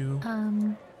guide you.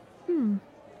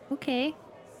 Okay.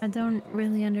 I don't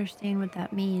really understand what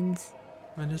that means.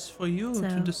 That is for you to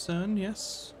So- discern,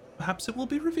 yes. Perhaps it will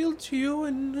be revealed to you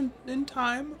in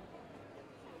time.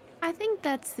 I think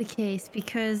that's the case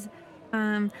because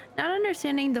not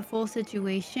understanding the full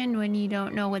situation when you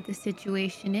don't know what the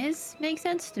situation is makes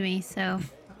sense to me. So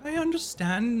I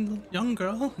understand, young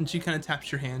girl. And she kind of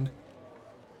taps your hand.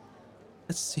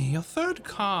 Let's see, your third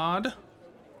card.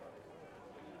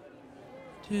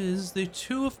 It is the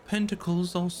Two of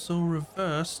Pentacles, also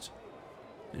reversed.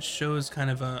 It shows kind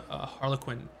of a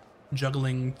harlequin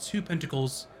juggling two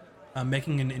pentacles,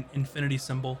 making an infinity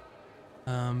symbol.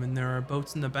 And there are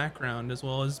boats in the background, as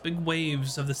well as big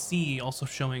waves of the sea also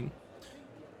showing.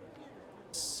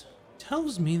 This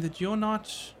tells me that you're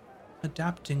not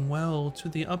adapting well to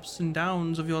the ups and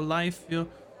downs of your life. You're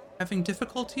having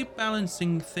difficulty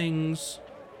balancing things.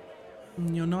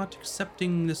 And you're not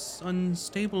accepting this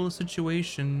unstable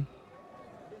situation.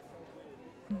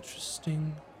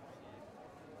 Interesting.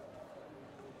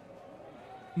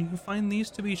 You find these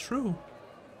to be true.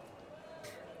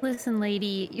 listen,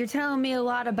 lady, you're telling me a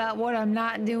lot about what I'm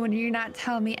not doing. You're not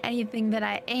telling me anything that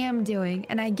I am doing.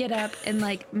 And I get up and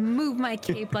like move my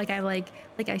cape like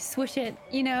I swish it,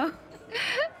 you know?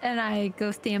 And I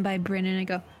go stand by Bryn and I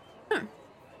go,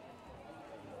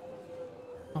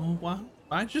 Oh wow.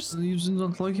 You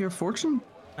don't like your fortune?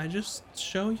 I just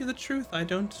show you the truth. I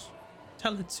don't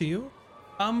tell it to you.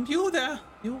 You there.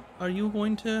 Are you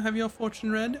going to have your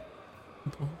fortune read?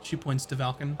 She points to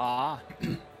Valken.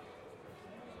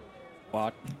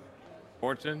 What?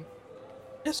 Fortune?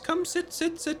 Yes, come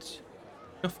sit.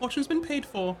 Your fortune's been paid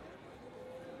for.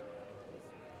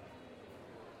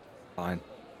 Fine.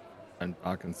 And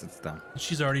Falcon sits down.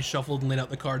 She's already shuffled and laid out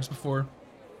the cards before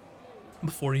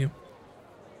you.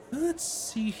 Let's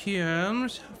see here.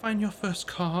 Let's find your first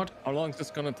card. How long is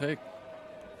this gonna take?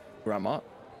 Grandma?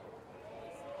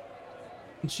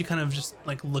 And she kind of just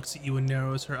like looks at you and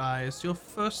narrows her eyes. Your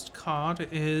first card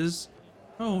is,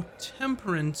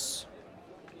 Temperance.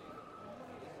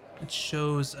 It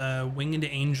shows a winged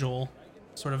angel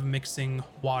sort of mixing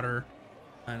water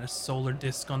and a solar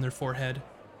disc on their forehead,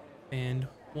 and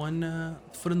one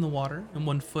foot in the water and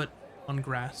 1 foot on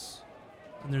grass.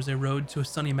 And there's a road to a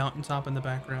sunny mountaintop in the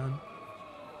background.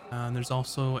 And there's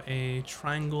also a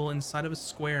triangle inside of a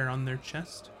square on their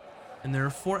chest. And there are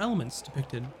 4 elements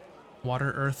depicted: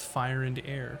 water, earth, fire, and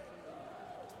air.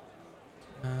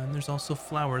 And there's also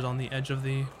flowers on the edge of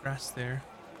the grass there.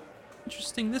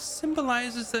 Interesting. This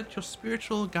symbolizes that your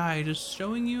spiritual guide is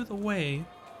showing you the way,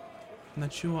 and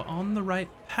that you are on the right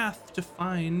path to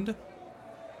find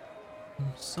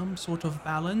some sort of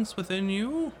balance within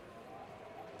you,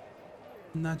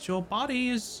 and that your body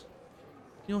is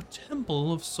your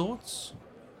temple of sorts,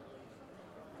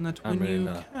 and that when you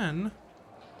can,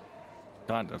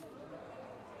 Kind of.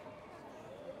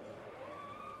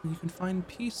 you can find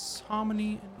peace,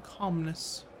 harmony, and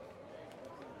calmness.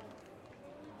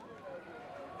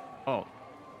 Oh.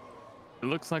 It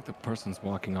looks like the person's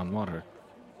walking on water.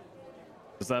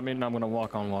 Does that mean I'm gonna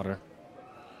walk on water?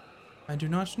 I do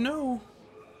not know.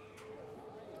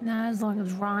 Not as long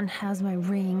as Ron has my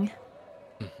ring.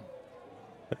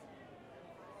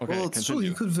 Okay, Well, it's true.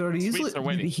 You continue. could very easily. Sweets are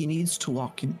Maybe waiting. he needs to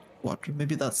walk in water.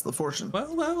 Maybe that's the fortune.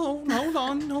 Well, hold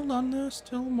on. There's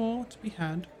still more to be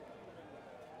had.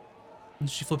 And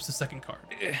she flips the second card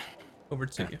over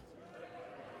to you.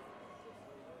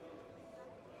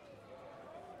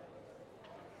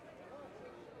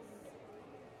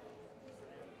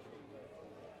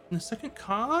 And the second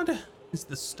card is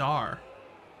the star,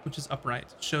 which is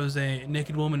upright. It shows a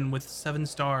naked woman with 7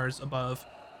 stars above.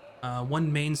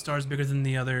 One main star is bigger than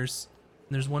the others.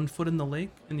 And there's 1 foot in the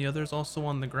lake, and the other is also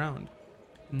on the ground.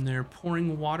 And they're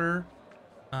pouring water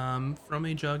from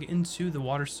a jug into the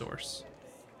water source,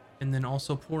 and then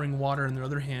also pouring water in their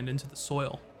other hand into the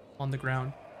soil on the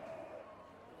ground.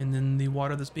 And then the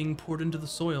water that's being poured into the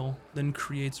soil then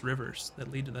creates rivers that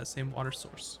lead to that same water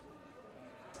source.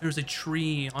 There's a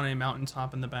tree on a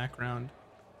mountaintop in the background,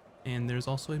 and there's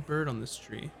also a bird on this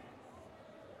tree.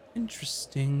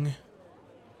 Interesting.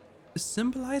 This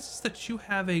symbolizes that you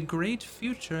have a great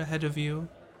future ahead of you,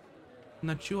 and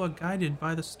that you are guided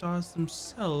by the stars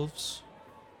themselves.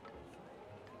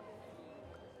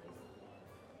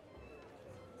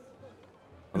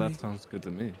 Well, that sounds good to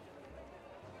me.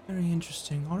 Very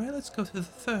interesting. Alright, let's go to the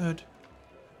third.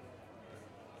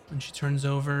 And she turns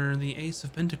over the Ace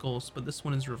of Pentacles, but this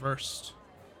one is reversed.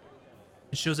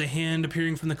 It shows a hand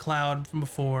appearing from the cloud from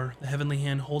before, the heavenly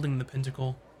hand holding the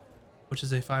pentacle, which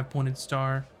is a 5-pointed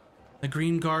star, a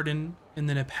green garden, and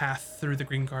then a path through the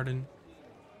green garden,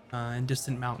 and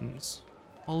distant mountains,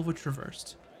 all of which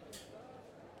reversed.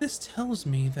 This tells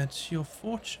me that your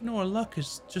fortune or luck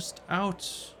is just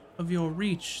out of your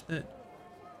reach, that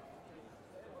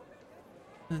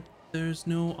there's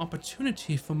no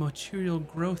opportunity for material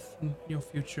growth in your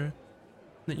future,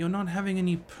 that you're not having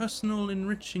any personal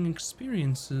enriching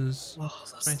experiences. Oh,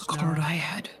 that's right the card now. I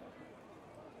had.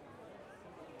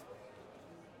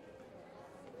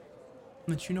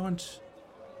 That you're not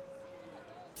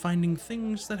finding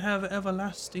things that have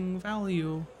everlasting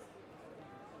value.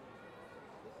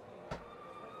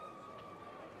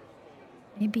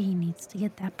 Maybe he needs to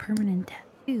get that permanent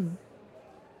tattoo.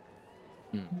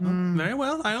 Very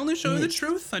well, I only show you the Yes.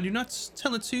 truth. I do not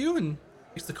tell it to you. And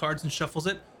takes the cards and shuffles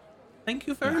it. Thank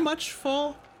you very much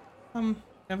for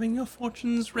having your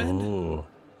fortunes read. Oh,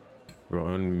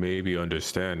 Ron maybe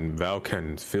understand.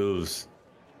 Valkan's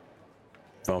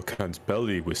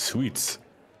belly with sweets,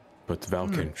 but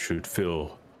Valkan should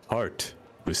fill heart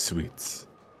with sweets.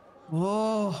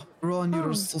 Oh, Ron,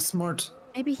 you're Oh. so smart.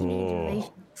 Maybe he needs Oh.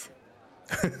 relations.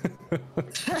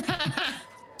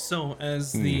 So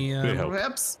as the they help.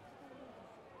 Perhaps.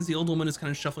 as the old woman is kind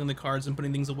of shuffling the cards and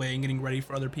putting things away and getting ready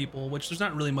for other people, which there's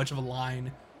not really much of a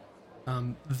line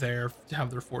there to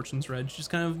have their fortunes read. She just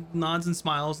kind of nods and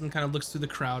smiles and kind of looks through the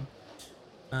crowd,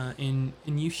 and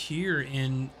you hear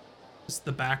in just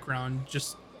the background,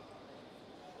 just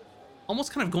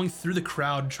almost kind of going through the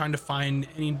crowd, trying to find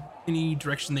any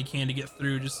direction they can to get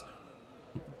through, just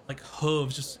like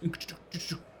hooves,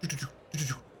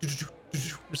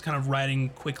 just kind of riding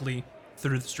quickly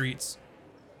through the streets.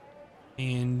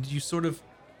 And you sort of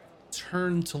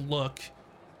turn to look,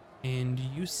 and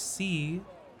you see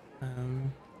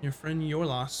your friend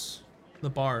Yorlas, the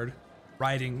bard,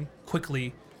 riding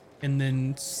quickly, and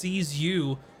then sees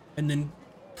you, and then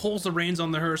pulls the reins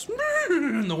on the horse,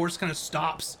 and the horse kind of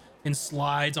stops and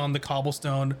slides on the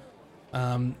cobblestone,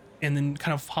 and then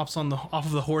kind of hops off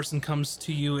of the horse and comes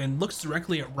to you and looks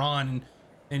directly at Ron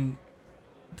and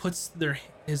puts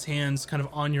his hands kind of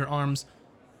on your arms.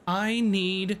 I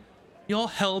need your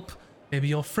help, maybe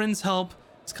your friend's help.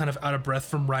 It's kind of out of breath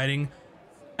from riding.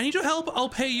 I need your help. I'll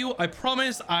pay you. I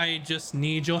promise. I just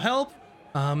need your help.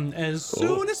 As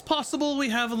soon as possible. We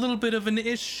have a little bit of an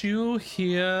issue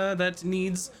here that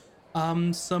needs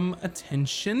some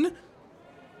attention.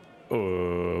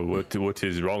 What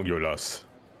is wrong, Yolas?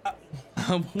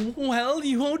 Well,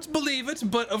 you won't believe it,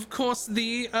 but of course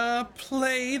the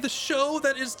play, the show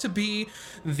that is to be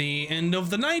the end of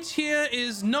the night here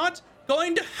is not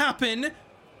going to happen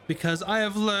because I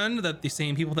have learned that the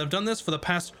same people that have done this for the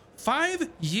past 5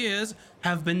 years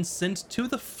have been sent to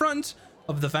the front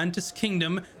of the Vantis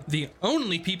Kingdom, the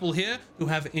only people here who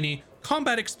have any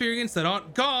combat experience that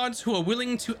aren't gods who are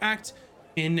willing to act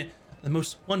in the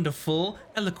most wonderful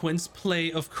eloquence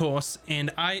play, of course, and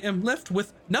I am left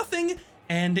with nothing,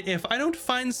 and if I don't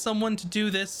find someone to do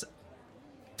this,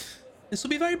 this will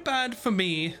be very bad for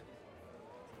me.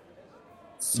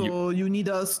 So you need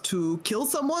us to kill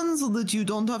someone so that you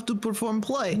don't have to perform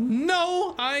play.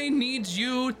 No, I need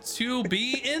you to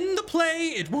be in the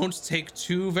play. It won't take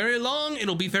too very long.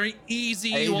 It'll be very easy,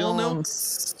 you all know.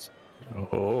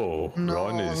 Oh, No,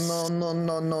 Ron is no.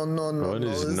 Ron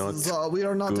is not we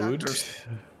are not good actors.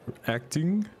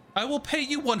 acting. I will pay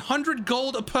you 100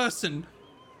 gold a person.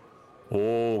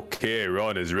 Okay,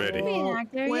 Ron is ready. Be an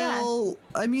actor, yeah. Well,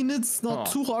 I mean, it's not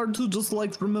too hard to just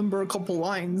like remember a couple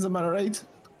lines. Am I right?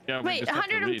 Yeah, we Wait, just have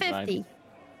to read, 150. right?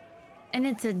 And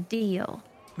it's a deal.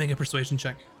 Make a persuasion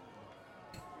check.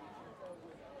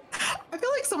 I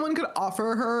feel like someone could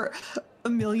offer her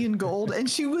 1 million gold and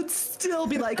she would still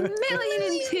be like,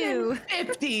 1,000,002.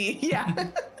 50. Yeah.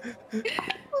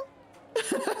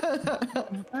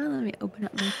 Let me open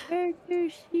up my character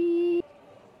sheet.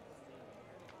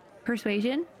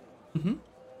 Persuasion.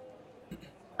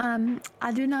 Mm-hmm.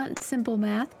 I do not simple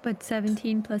math, but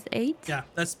 17 plus 8. Yeah,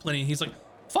 that's plenty. He's like,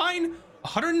 fine,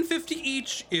 150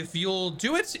 each if you'll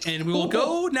do it, and we will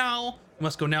go now. We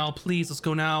must go now, please. Let's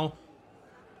go now.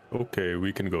 Okay,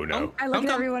 we can go now. I look I'm at done.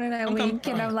 everyone and I I'm done. wink,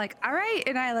 and I'm like, all right,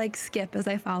 and I like skip as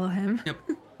I follow him. Yep.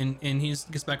 And he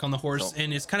gets back on the horse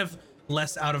and is kind of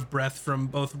less out of breath from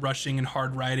both rushing and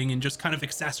hard riding, and just kind of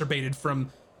exacerbated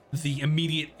from the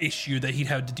immediate issue that he'd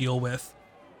had to deal with.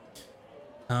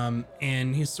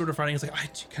 And he's sort of riding. He's like, I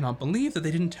cannot believe that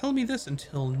they didn't tell me this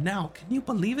until now. Can you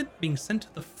believe it? Being sent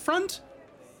to the front?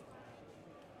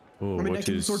 Oh, I mean, I what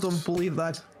can is sort of believe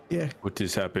that. Yeah. what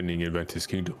is happening in Vantis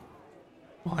Kingdom?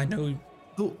 Well, I know.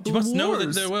 The You must know that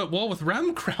wars. they're at war with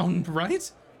Ramcrown,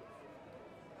 right?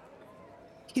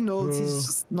 He knows he's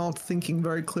just not thinking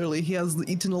very clearly. He has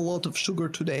eaten a lot of sugar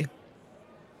today.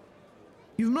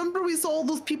 You remember we saw all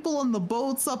those people on the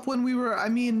boats up when we were,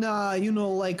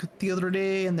 like the other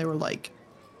day, and they were like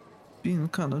being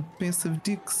kind of massive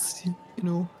dicks, you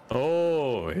know?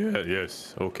 Oh, yeah,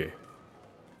 yes, okay.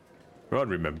 Ron,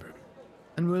 remember.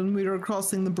 And when we were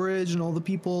crossing the bridge and all the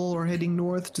people are heading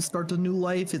north to start a new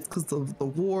life, it's because of the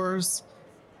wars.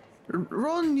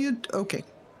 Ron, okay.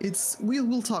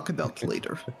 We'll talk about it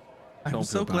later. I'm Don't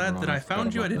so feel bad, glad Ron. that I I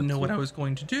found forgot you. I about didn't that know what too. I was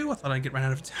going to do. I thought I'd get run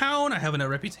out of town. I have a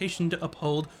reputation to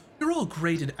uphold. You're all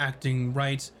great at acting,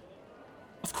 right?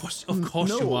 Of course you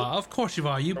no. are. Of course you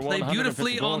are. You For play 150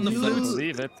 beautifully on the gold, flute. you flute.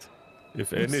 believe it. If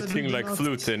said we anything do like not-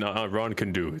 flute, then Ron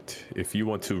can do it. If you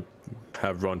want to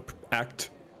have Ron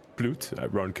act flute,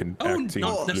 Ron can Oh, act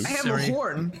not Oh, flute. I have a Necessary.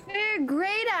 horn. They're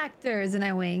great actors, and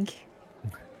I wink.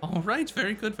 All right,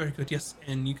 very good, very good. Yes,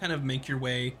 and you kind of make your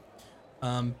way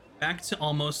back to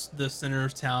almost the center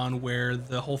of town where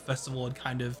the whole festival had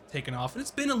kind of taken off. And it's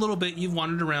been a little bit. You've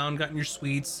wandered around, gotten your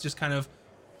sweets, just kind of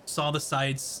saw the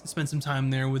sights, spent some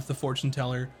time there with the fortune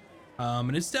teller.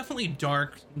 And it's definitely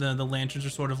dark. The lanterns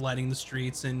are sort of lighting the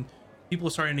streets, and people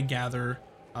are starting to gather.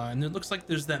 And it looks like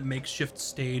there's that makeshift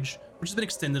stage, which has been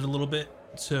extended a little bit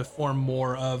to form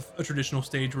more of a traditional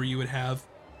stage where you would have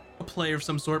a play of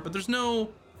some sort. But there's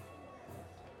no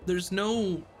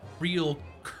real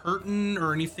curtain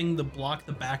or anything to block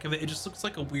the back of it. It just looks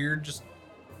like a weird just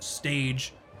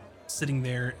stage sitting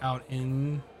there out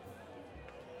in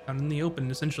the open,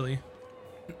 essentially.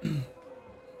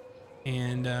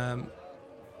 And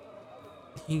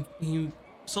he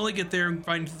slowly get there,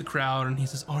 right into the crowd, and he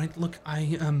says, all right, look,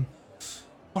 all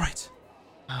right,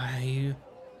 I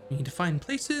need to find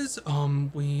places.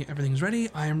 Everything's ready.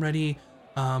 I am ready.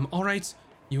 All right,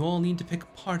 you all need to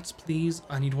pick parts, please.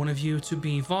 I need one of you to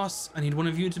be Voss. I need one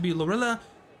of you to be Lorilla,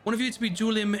 one of you to be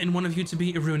Julim, and one of you to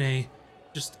be Irune.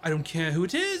 I don't care who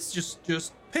it is.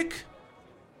 Just pick.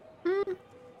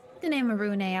 The name of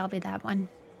Rune, I'll be that one.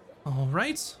 All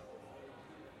right.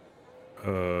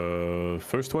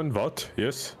 First one, Vought,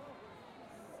 yes.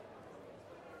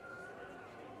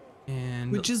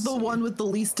 And Which is the let's see. one with the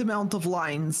least amount of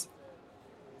lines.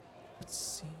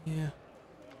 Let's see.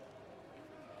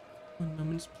 1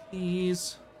 moment,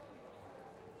 please.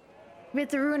 With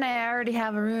the Rune, I already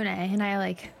have a Rune, and I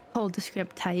like hold the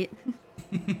script tight.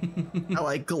 I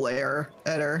like glare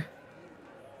at her.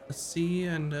 Let's see.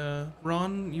 And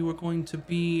Ron, you are going to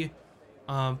be,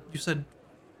 you said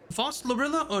Voss,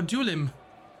 Lorilla, or Dulim?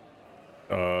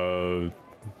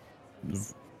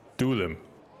 Dulim.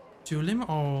 Dulim.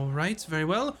 All right. Very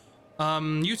well.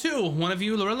 You two. One of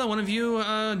you, Lorilla. One of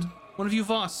you,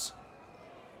 Voss.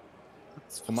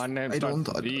 Well, my name I starts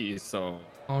don't- with V, so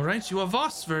All right. You are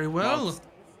Voss. Very well. Voss.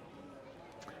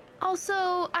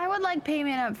 Also, I would like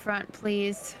payment up front,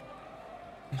 please.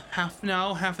 Half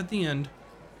now, half at the end.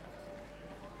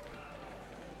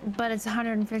 But it's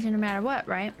 150 no matter what,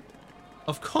 right?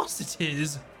 Of course it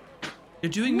is.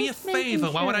 You're doing me a Just making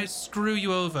favor. Why would I sure. screw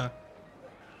you over?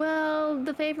 Well,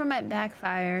 the favor might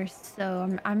backfire,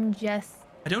 so I'm just.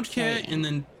 I don't care. Saying. And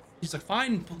then he's like,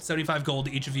 fine, 75 gold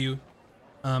to each of you.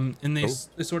 And they, Oh.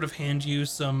 they sort of hand you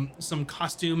some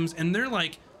costumes, and they're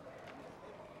like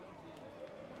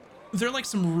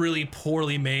some really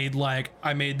poorly made, like,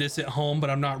 I made this at home, but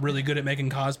I'm not really good at making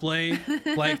cosplay.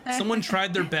 Like, someone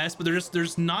tried their best, but they're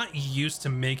just not used to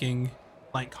making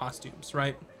like costumes,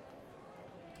 right?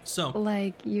 So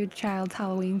Like your child's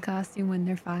Halloween costume when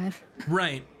they're 5.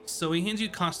 right. So he hands you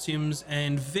costumes,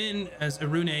 and Vin, as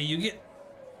Arune, you get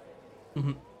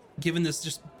given this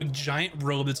just giant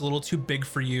robe that's a little too big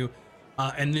for you,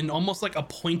 and then almost like a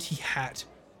pointy hat.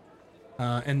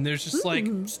 And there's just like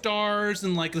stars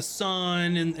and like the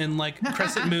sun and like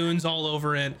crescent moons all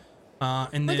over it.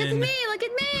 And Look then at me! Look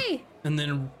at me! and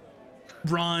then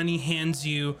Ron, he hands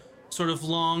you sort of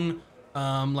long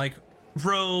like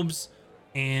robes,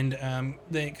 and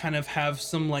they kind of have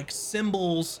some like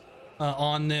symbols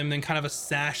on them, and kind of a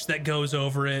sash that goes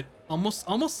over it,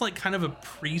 almost like kind of a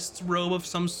priest's robe of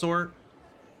some sort.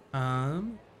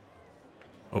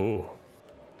 Oh.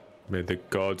 May the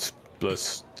gods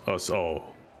bless us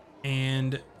all.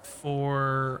 And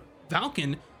for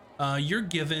Valken, you're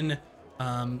given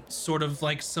sort of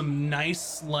like some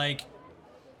nice like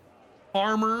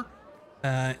armor,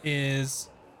 is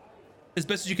as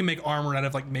best as you can make armor out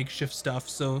of like makeshift stuff.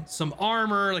 So some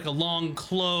armor, like a long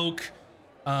cloak.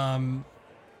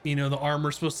 You know, the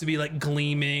armor's supposed to be like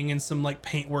gleaming, and some like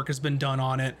paintwork has been done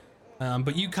on it.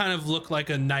 But you kind of look like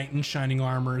a knight in shining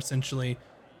armor, essentially.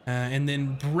 And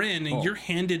then Bryn, you're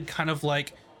handed kind of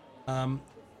like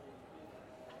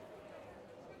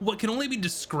what can only be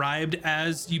described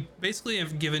as, you basically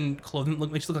have given clothing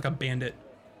that makes you look like a bandit,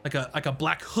 like a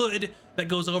black hood that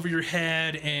goes over your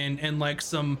head, and like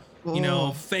some you know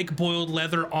Oh. fake boiled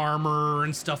leather armor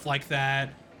and stuff like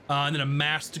that, and then a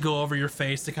mask to go over your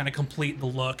face to kind of complete the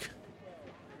look.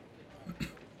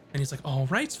 And he's like, all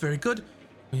right, very good.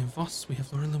 We have Voss, we have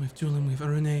Lorilla, we have Dulan, we have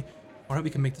Arune. All right, we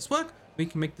can make this work. We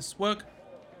can make this work.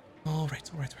 All right.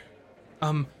 You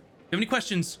have any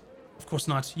questions? Of course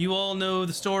not. You all know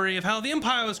the story of how the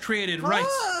Empire was created, right?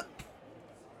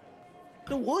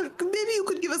 What? Maybe you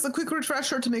could give us a quick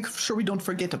refresher to make sure we don't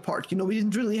forget a part. You know, we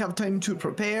didn't really have time to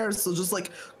prepare, so just like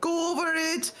go over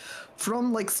it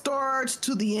from like start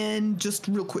to the end, just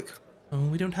real quick. Oh,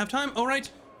 we don't have time. All right.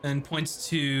 And points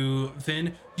to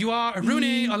Vin. You are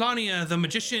Arune Alania, the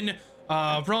magician.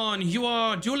 Ron, you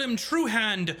are Dulim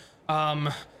Truehand,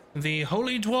 the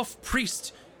holy dwarf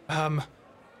priest.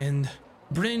 And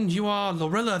Bryn, you are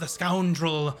Lorilla, the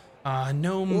scoundrel,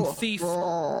 gnome thief.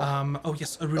 Oh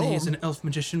yes, Arune is an elf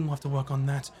magician. We'll have to work on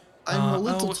that. I'm a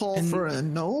little tall and- for a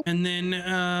gnome. And then,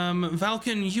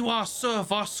 Valken, you are Sir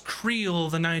Voss Creel,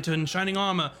 the knight in shining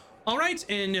armor. All right,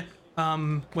 and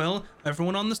well,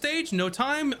 everyone on the stage, no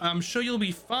time. I'm sure you'll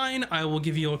be fine. I will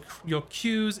give you your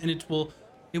cues, and it will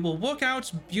work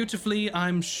out beautifully,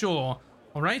 I'm sure.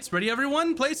 All right, ready,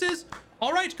 everyone? Places.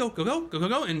 All right, go,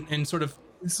 and sort of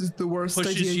This is the worst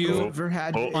pushes idea you you've ever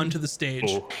had. onto the stage.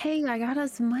 Oh, Hey, I got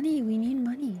us money. We need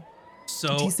money. So,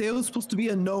 Tiseo was supposed to be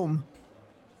a gnome.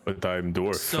 but I'm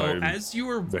dwarf. so I'm as you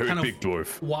were very kind of big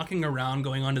dwarf. walking around,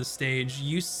 going onto the stage,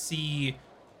 you see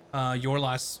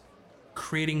Yorlas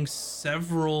creating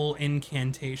several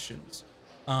incantations.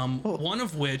 One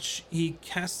of which he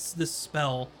casts this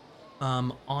spell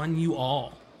on you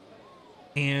all,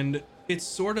 and it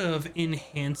sort of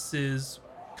enhances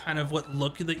kind of what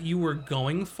look that you were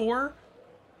going for,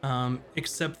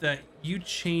 except that you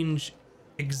change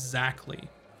exactly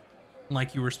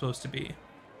like you were supposed to be.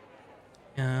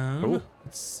 Oh.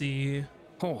 Let's see.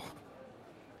 oh,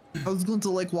 I was going to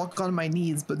like walk on my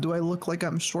knees, but do I look like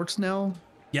I'm short now?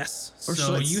 Yes. Or So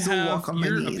should I you still have walk on my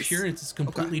your knees? appearance is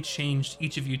completely changed,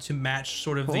 each of you, to match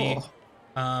sort of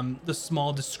the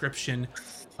small description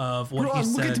of what he Ron,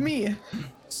 said. look at me.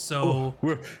 So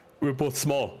We're both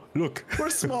small. Look. We're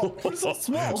small. We're so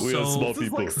small. We are So- small This is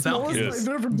people. like smallest Valken, I've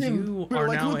ever been. you We're are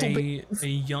like now little a babies.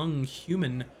 young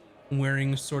human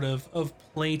wearing sort of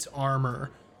plate armor,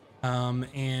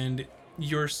 and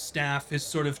your staff is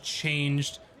sort of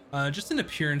changed, just in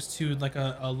appearance, to like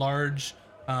a large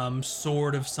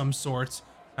sword of some sort.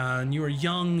 And you are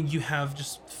young, you have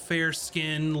just fair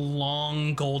skin,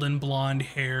 long golden blonde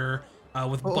hair,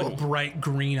 with like bright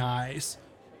green eyes.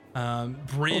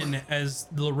 Bryn, as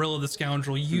Lorilla the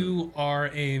Scoundrel, you are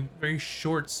a very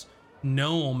short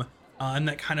gnome, and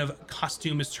that kind of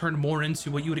costume is turned more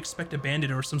into what you would expect a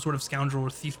bandit or some sort of scoundrel or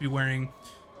thief to be wearing.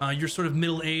 You're sort of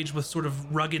middle-aged with sort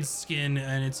of rugged skin,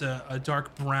 and it's a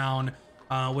dark brown,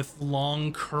 with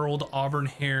long curled auburn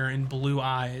hair and blue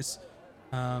eyes.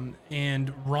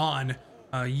 And Ron,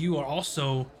 you are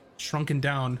also shrunken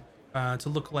down to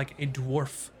look like a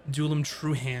dwarf, Dulam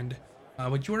Truehand.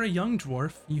 But you are a young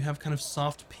dwarf. You have kind of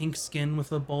soft pink skin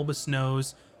with a bulbous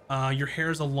nose. Your hair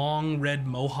is a long red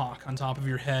mohawk on top of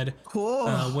your head,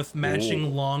 with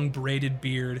matching long braided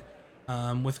beard,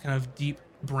 with kind of deep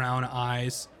brown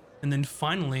eyes. And then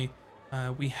finally,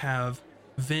 we have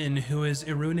Vin, who is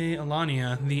Irune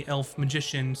Alania, the elf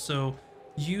magician. So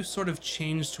you sort of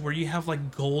changed to where you have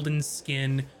like golden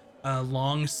skin,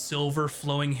 long silver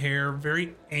flowing hair,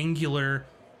 very angular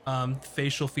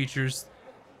facial features,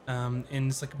 and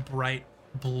it's like bright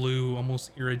blue,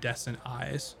 almost iridescent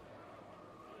eyes.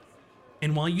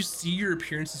 And while you see your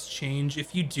appearances change,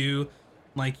 if you do,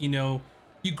 like, you know,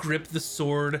 you grip the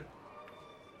sword,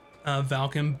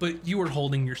 Valken, but you are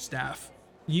holding your staff.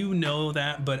 You know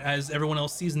that, but as everyone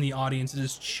else sees in the audience, it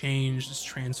has changed, it's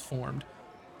transformed.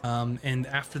 And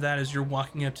after that, as you're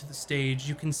walking up to the stage,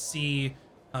 you can see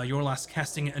Yorlas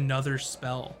casting another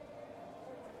spell.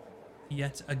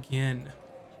 Yet again.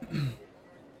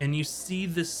 And you see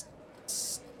this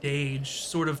stage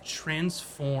sort of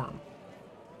transform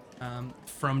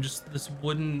from just this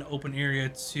wooden open area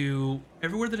to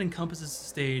everywhere that encompasses the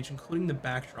stage, including the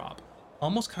backdrop,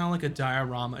 almost kind of like a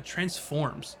diorama,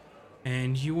 transforms.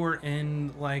 And you are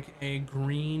in like a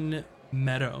green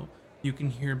meadow. You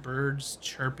can hear birds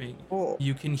chirping.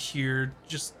 You can hear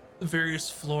just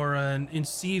various flora and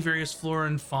see various flora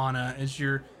and fauna as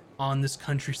you're on this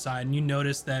countryside. And you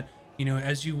notice that, you know,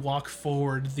 as you walk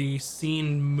forward, the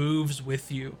scene moves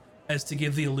with you as to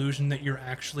give the illusion that you're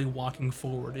actually walking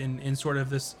forward in sort of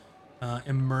this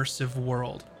immersive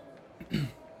world.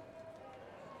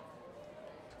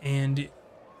 And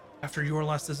after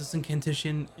Yorlas does this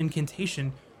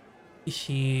incantation,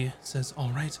 he says, "All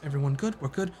right, everyone good? We're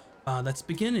good. Let's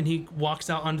begin." And he walks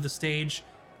out onto the stage,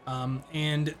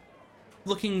 and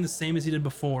looking the same as he did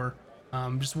before,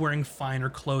 just wearing finer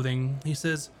clothing. He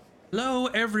says, "Hello,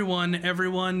 everyone,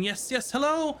 everyone. Yes, yes,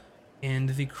 hello." And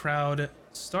the crowd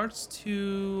starts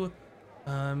to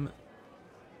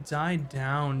die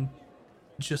down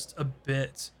just a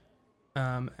bit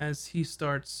as he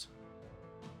starts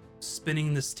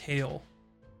spinning this tale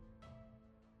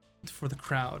for the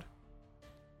crowd.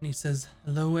 And he says,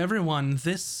 "Hello, everyone.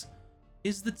 This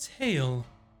is the tale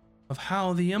of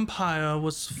how the Empire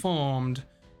was formed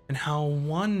and how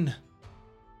one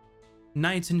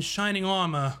knight in shining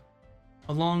armor,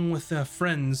 along with their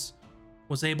friends,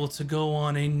 was able to go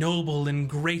on a noble and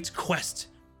great quest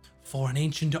for an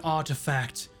ancient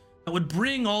artifact that would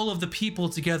bring all of the people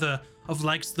together of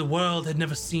likes the world had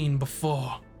never seen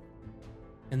before."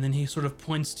 And then he sort of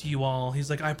points to you all. He's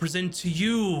like, "I present to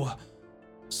you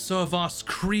Servos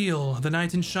Creel, the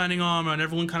knight in shining armor." And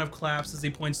everyone kind of claps as he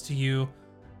points to you,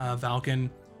 Valken.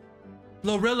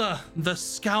 "Lorilla, the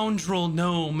scoundrel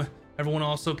gnome." Everyone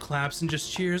also claps and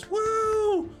just cheers.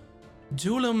 Woo!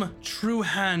 Dulam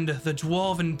Truehand, the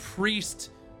dwarven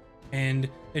priest. And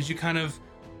as you kind of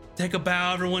take a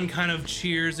bow, everyone kind of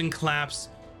cheers and claps.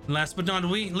 And last but not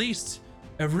least,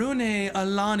 Irune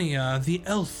Alania, the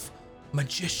elf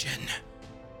magician.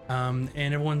 And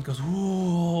everyone goes,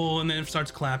 "Ooh," and then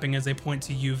starts clapping as they point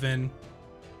to you, Vin.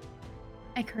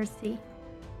 I curtsy.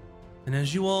 And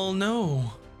as you all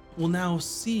know, we'll now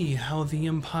see how the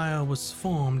Empire was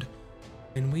formed.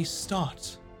 And we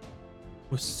start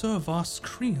with Servos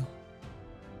Creel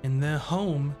in their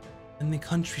home in the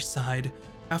countryside.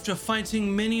 After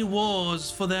fighting many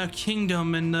wars for their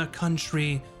kingdom and their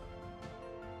country,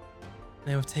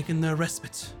 they have taken their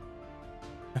respite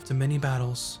after many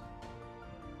battles.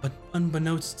 But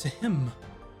unbeknownst to him,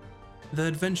 their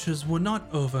adventures were not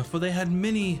over, for they had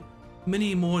many,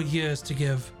 many more years to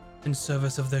give in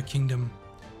service of their kingdom.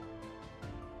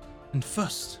 And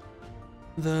first,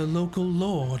 the local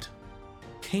lord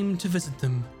came to visit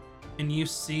them. And you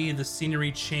see the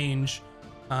scenery change,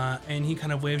 and he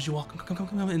kind of waves you off,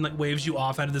 come, and like waves you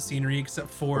off out of the scenery, except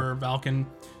for Valken.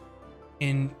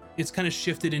 And it's kind of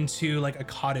shifted into like a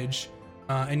cottage.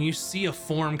 And you see a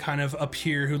form kind of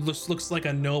appear who looks like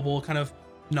a noble, kind of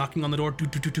knocking on the door.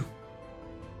 Do.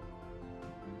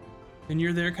 and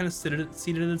you're there kind of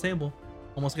seated at a table,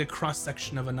 almost like a cross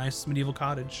section of a nice medieval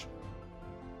cottage.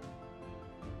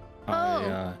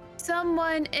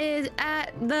 Someone is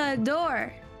at the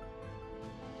door.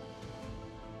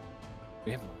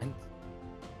 We have lines.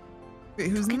 Wait,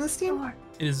 who's in this team? Door.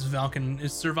 It is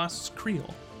Servas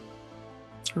Creel.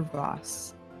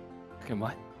 Servas. Okay,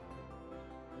 what?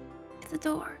 At the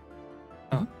door.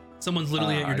 Someone's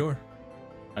literally at your door.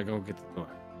 I go get the door.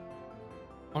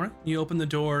 All right, you open the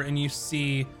door and you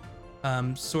see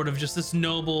sort of just this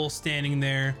noble standing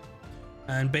there,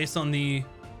 and based on the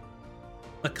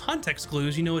context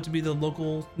clues, you know it to be the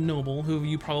local noble who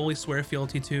you probably swear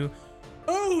fealty to.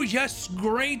 Oh yes,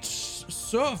 great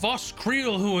Sir Voss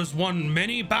Creel, who has won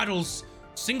many battles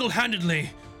single-handedly.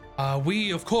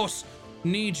 We of course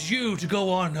need you to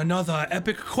go on another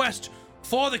epic quest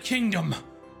for the kingdom.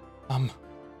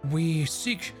 We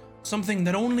seek something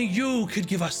that only you could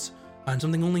give us, and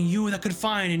something only you that could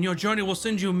find, and your journey will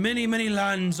send you many, many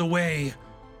lands away.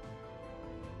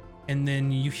 And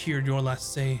then you hear Yorlas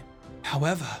say,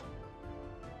 however,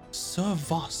 Sir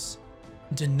Voss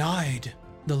denied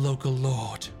the local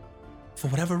lord. For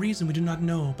whatever reason we do not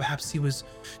know, perhaps he was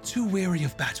too weary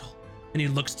of battle. And he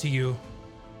looks to you.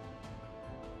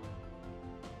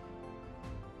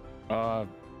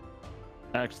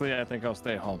 Actually, I think I'll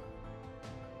stay home.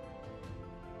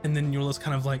 And then Yorla's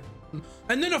kind of like,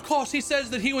 and then of course he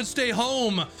says that he would stay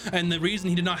home, and the reason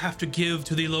he did not have to give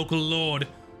to the local lord.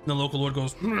 And the local lord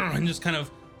goes, and just kind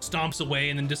of stomps away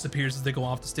and then disappears as they go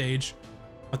off the stage.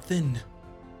 But then,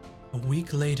 a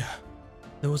week later,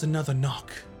 there was another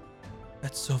knock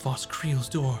at Sir Voss Creel's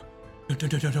door.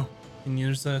 No. And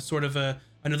there's a sort of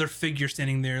another figure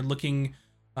standing there looking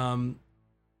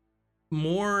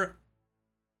more,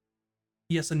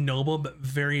 yes, a noble, but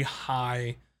very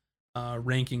high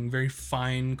ranking, very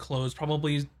fine clothes,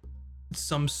 probably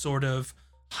some sort of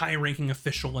high-ranking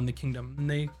official in the kingdom. And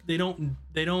they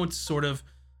don't sort of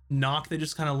knock, they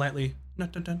just kind of lightly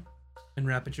dun, and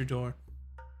rap at your door.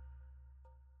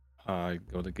 I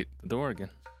go to get the door again.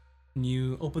 And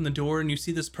you open the door and you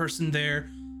see this person there,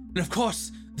 and of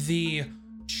course the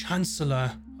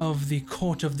chancellor of the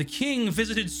court of the king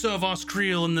visited Sir Voss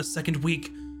Creel in the second week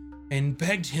and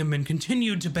begged him and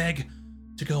continued to beg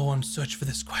to go on search for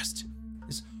this quest.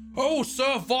 Oh,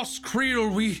 Sir Voss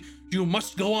Creel, you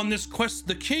must go on this quest.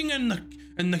 The king and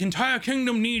the entire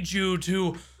kingdom needs you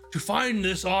to find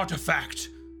this artifact.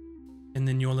 And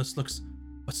then Yorlas looks,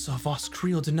 but Sir Voss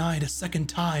Creel denied a second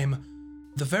time.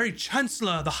 The very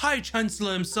chancellor, the high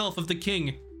chancellor himself of the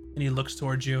king. And he looks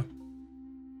towards you.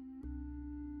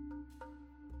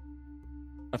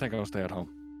 I think I'll stay at home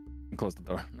and close the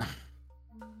door.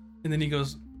 And then he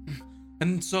goes,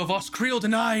 and Sir Voss Creel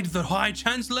denied the high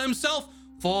chancellor himself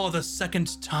for the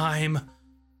second time.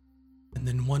 And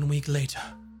then 1 week later,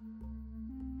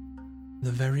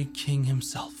 the very king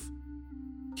himself,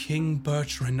 King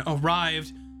Bertrand,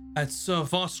 arrived at Sir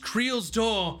Voss Creel's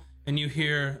door, and you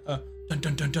hear a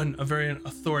dun, a very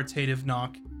authoritative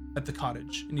knock at the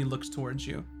cottage, and he looks towards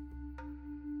you.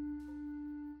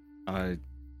 I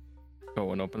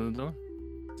go and open the door.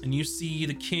 And you see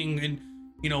the king, and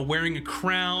wearing a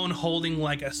crown, holding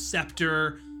like a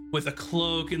scepter, with a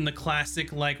cloak in the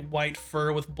classic like white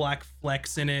fur with black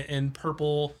flecks in it and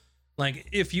purple. Like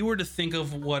if you were to think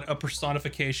of what a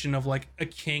personification of like a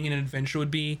king in an adventure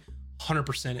would be,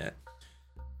 100% it.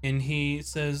 And he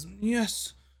says,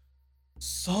 yes,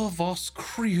 Sir Voss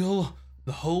Creel,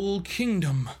 the whole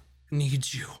kingdom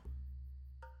needs you.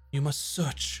 You must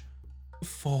search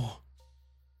for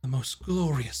the most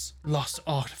glorious lost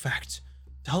artifact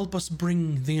to help us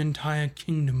bring the entire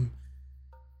kingdom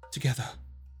together.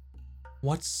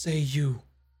 What say you?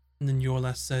 And then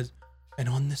Yorlas said, and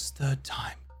on this third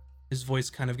time, his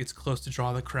voice kind of gets close to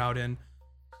draw the crowd in.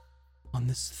 On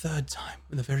this third time,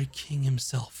 the very king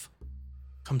himself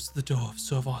comes to the door of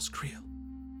Sir Voss Creel.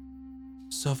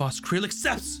 Sir Voss Creel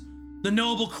accepts the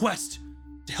noble quest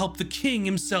to help the king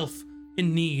himself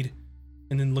in need,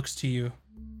 and then looks to you.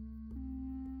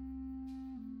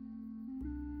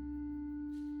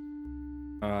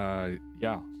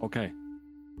 Yeah, okay.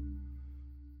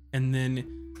 And then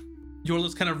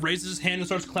Yorlas kind of raises his hand and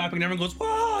starts clapping, and everyone goes,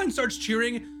 whoa, and starts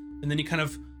cheering. And then he kind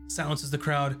of silences the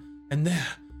crowd. And there,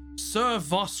 Sir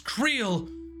Voss Creel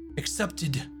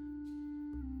accepted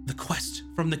the quest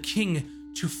from the king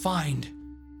to find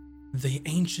the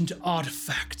ancient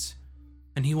artifact.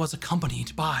 And he was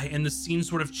accompanied by, and the scene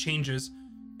sort of changes.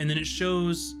 And then it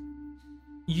shows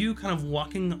you kind of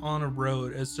walking on a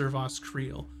road as Sir Voss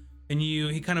Creel. And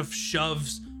he kind of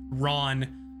shoves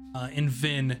Ron and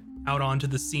Vin out onto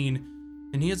the scene,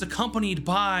 and he is accompanied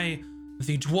by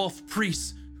the dwarf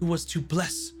priest who was to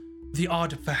bless the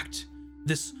artifact,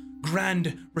 this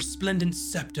grand, resplendent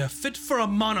scepter fit for a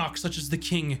monarch such as the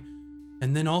king,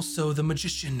 and then also the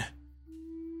magician,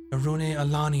 Arune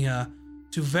Alania,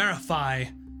 to verify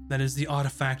that is the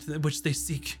artifact which they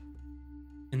seek.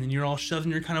 And then you're all shoved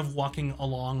and you're kind of walking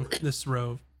along this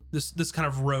road, this kind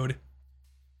of road.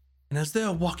 And as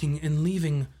they're walking and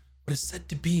leaving what is said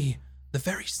to be the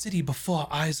very city before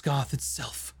Isgarth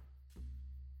itself,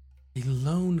 a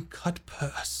lone cut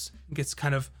purse gets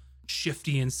kind of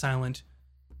shifty and silent,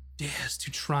 dares to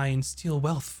try and steal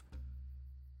wealth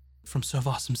from Sir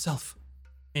Voss himself.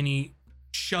 And he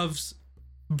shoves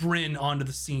Bryn onto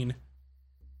the scene.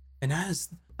 And as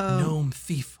gnome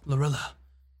thief Lorilla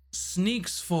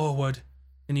sneaks forward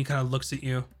and he kind of looks at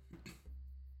you.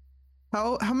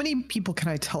 How many people can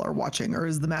I tell are watching, or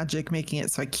is the magic making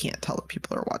it so I can't tell if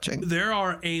people are watching? There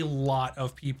are a lot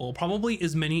of people, probably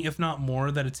as many, if not more,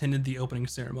 that attended the opening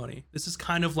ceremony. This is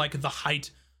kind of like the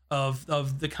height of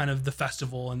the kind of the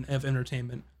festival and of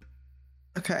entertainment.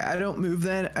 Okay, I don't move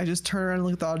then. I just turn around and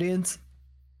look at the audience.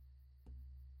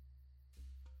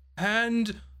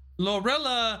 And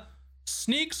Lorella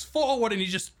sneaks forward and he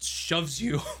just shoves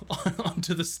you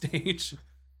onto the stage,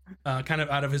 kind of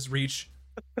out of his reach.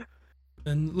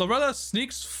 And Lorella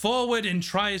sneaks forward and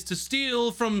tries to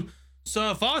steal from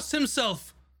Sir Voss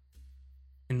himself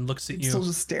and looks at you. Still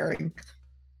just staring.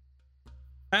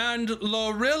 And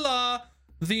Lorilla,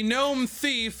 the gnome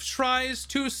thief, tries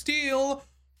to steal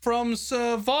from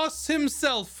Sir Voss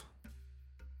himself.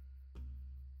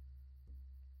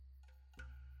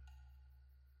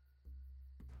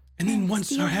 And then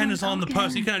once her hand is on the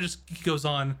purse, he kind of just goes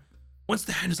on. Once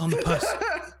the hand is on the purse,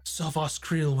 Sir Voss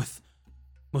Creel, with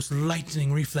most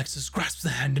lightning reflexes, grasps the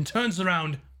hand and turns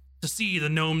around to see the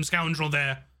gnome scoundrel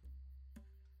there.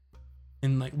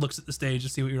 And like looks at the stage to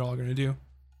see what you're all gonna do.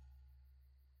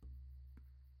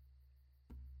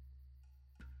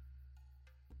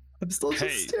 I'm still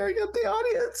just staring at the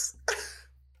audience.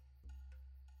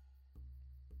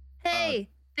 Hey,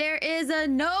 there is a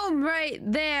gnome right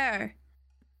there.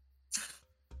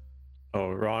 Oh,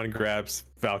 Ron grabs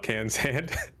Valkan's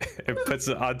hand and puts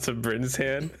it onto Bryn's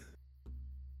hand.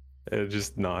 It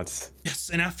just nods.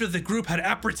 Yes, and after the group had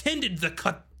apprehended the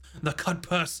cut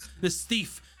purse, this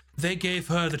thief, they gave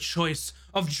her the choice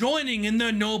of joining in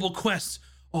their noble quest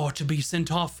or to be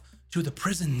sent off to the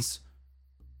prisons.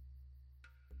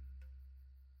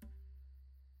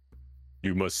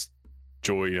 You must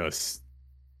join us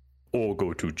or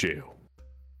go to jail.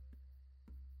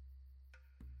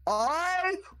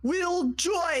 I will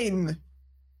join.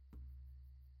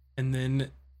 And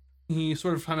then he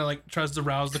sort of kind of like tries to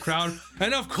rouse the crowd.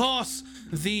 And of course,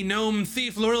 the gnome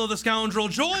thief, Lorilla the scoundrel,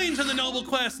 joins in the noble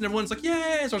quest. And everyone's like,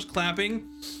 yay, starts clapping.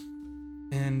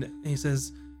 And he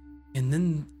says, and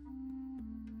then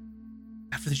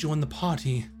after they joined the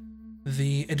party,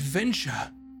 the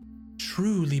adventure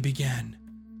truly began.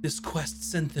 This quest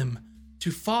sent them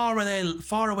to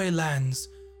faraway lands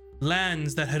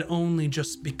that had only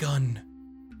just begun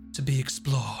to be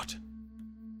explored.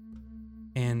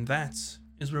 And that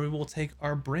is where we will take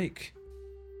our break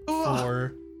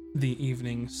for the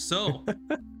evening. So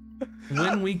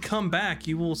when we come back,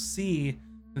 you will see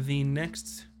the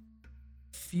next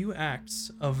few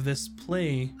acts of this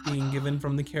play being given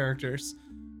from the characters.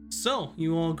 So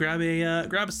you all grab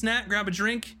a snack, grab a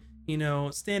drink,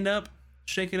 stand up,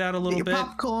 shake it out a little bit.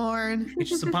 Popcorn. Get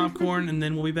you some popcorn, and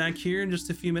then we'll be back here in just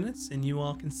a few minutes, and you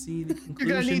all can see the conclusion.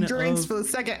 You're gonna need drinks for the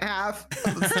second half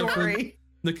of the story.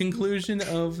 The conclusion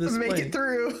of this Make play. it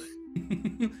through.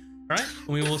 All right,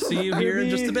 we will see you here in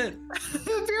just a bit.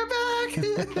 Be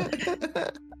right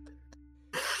back.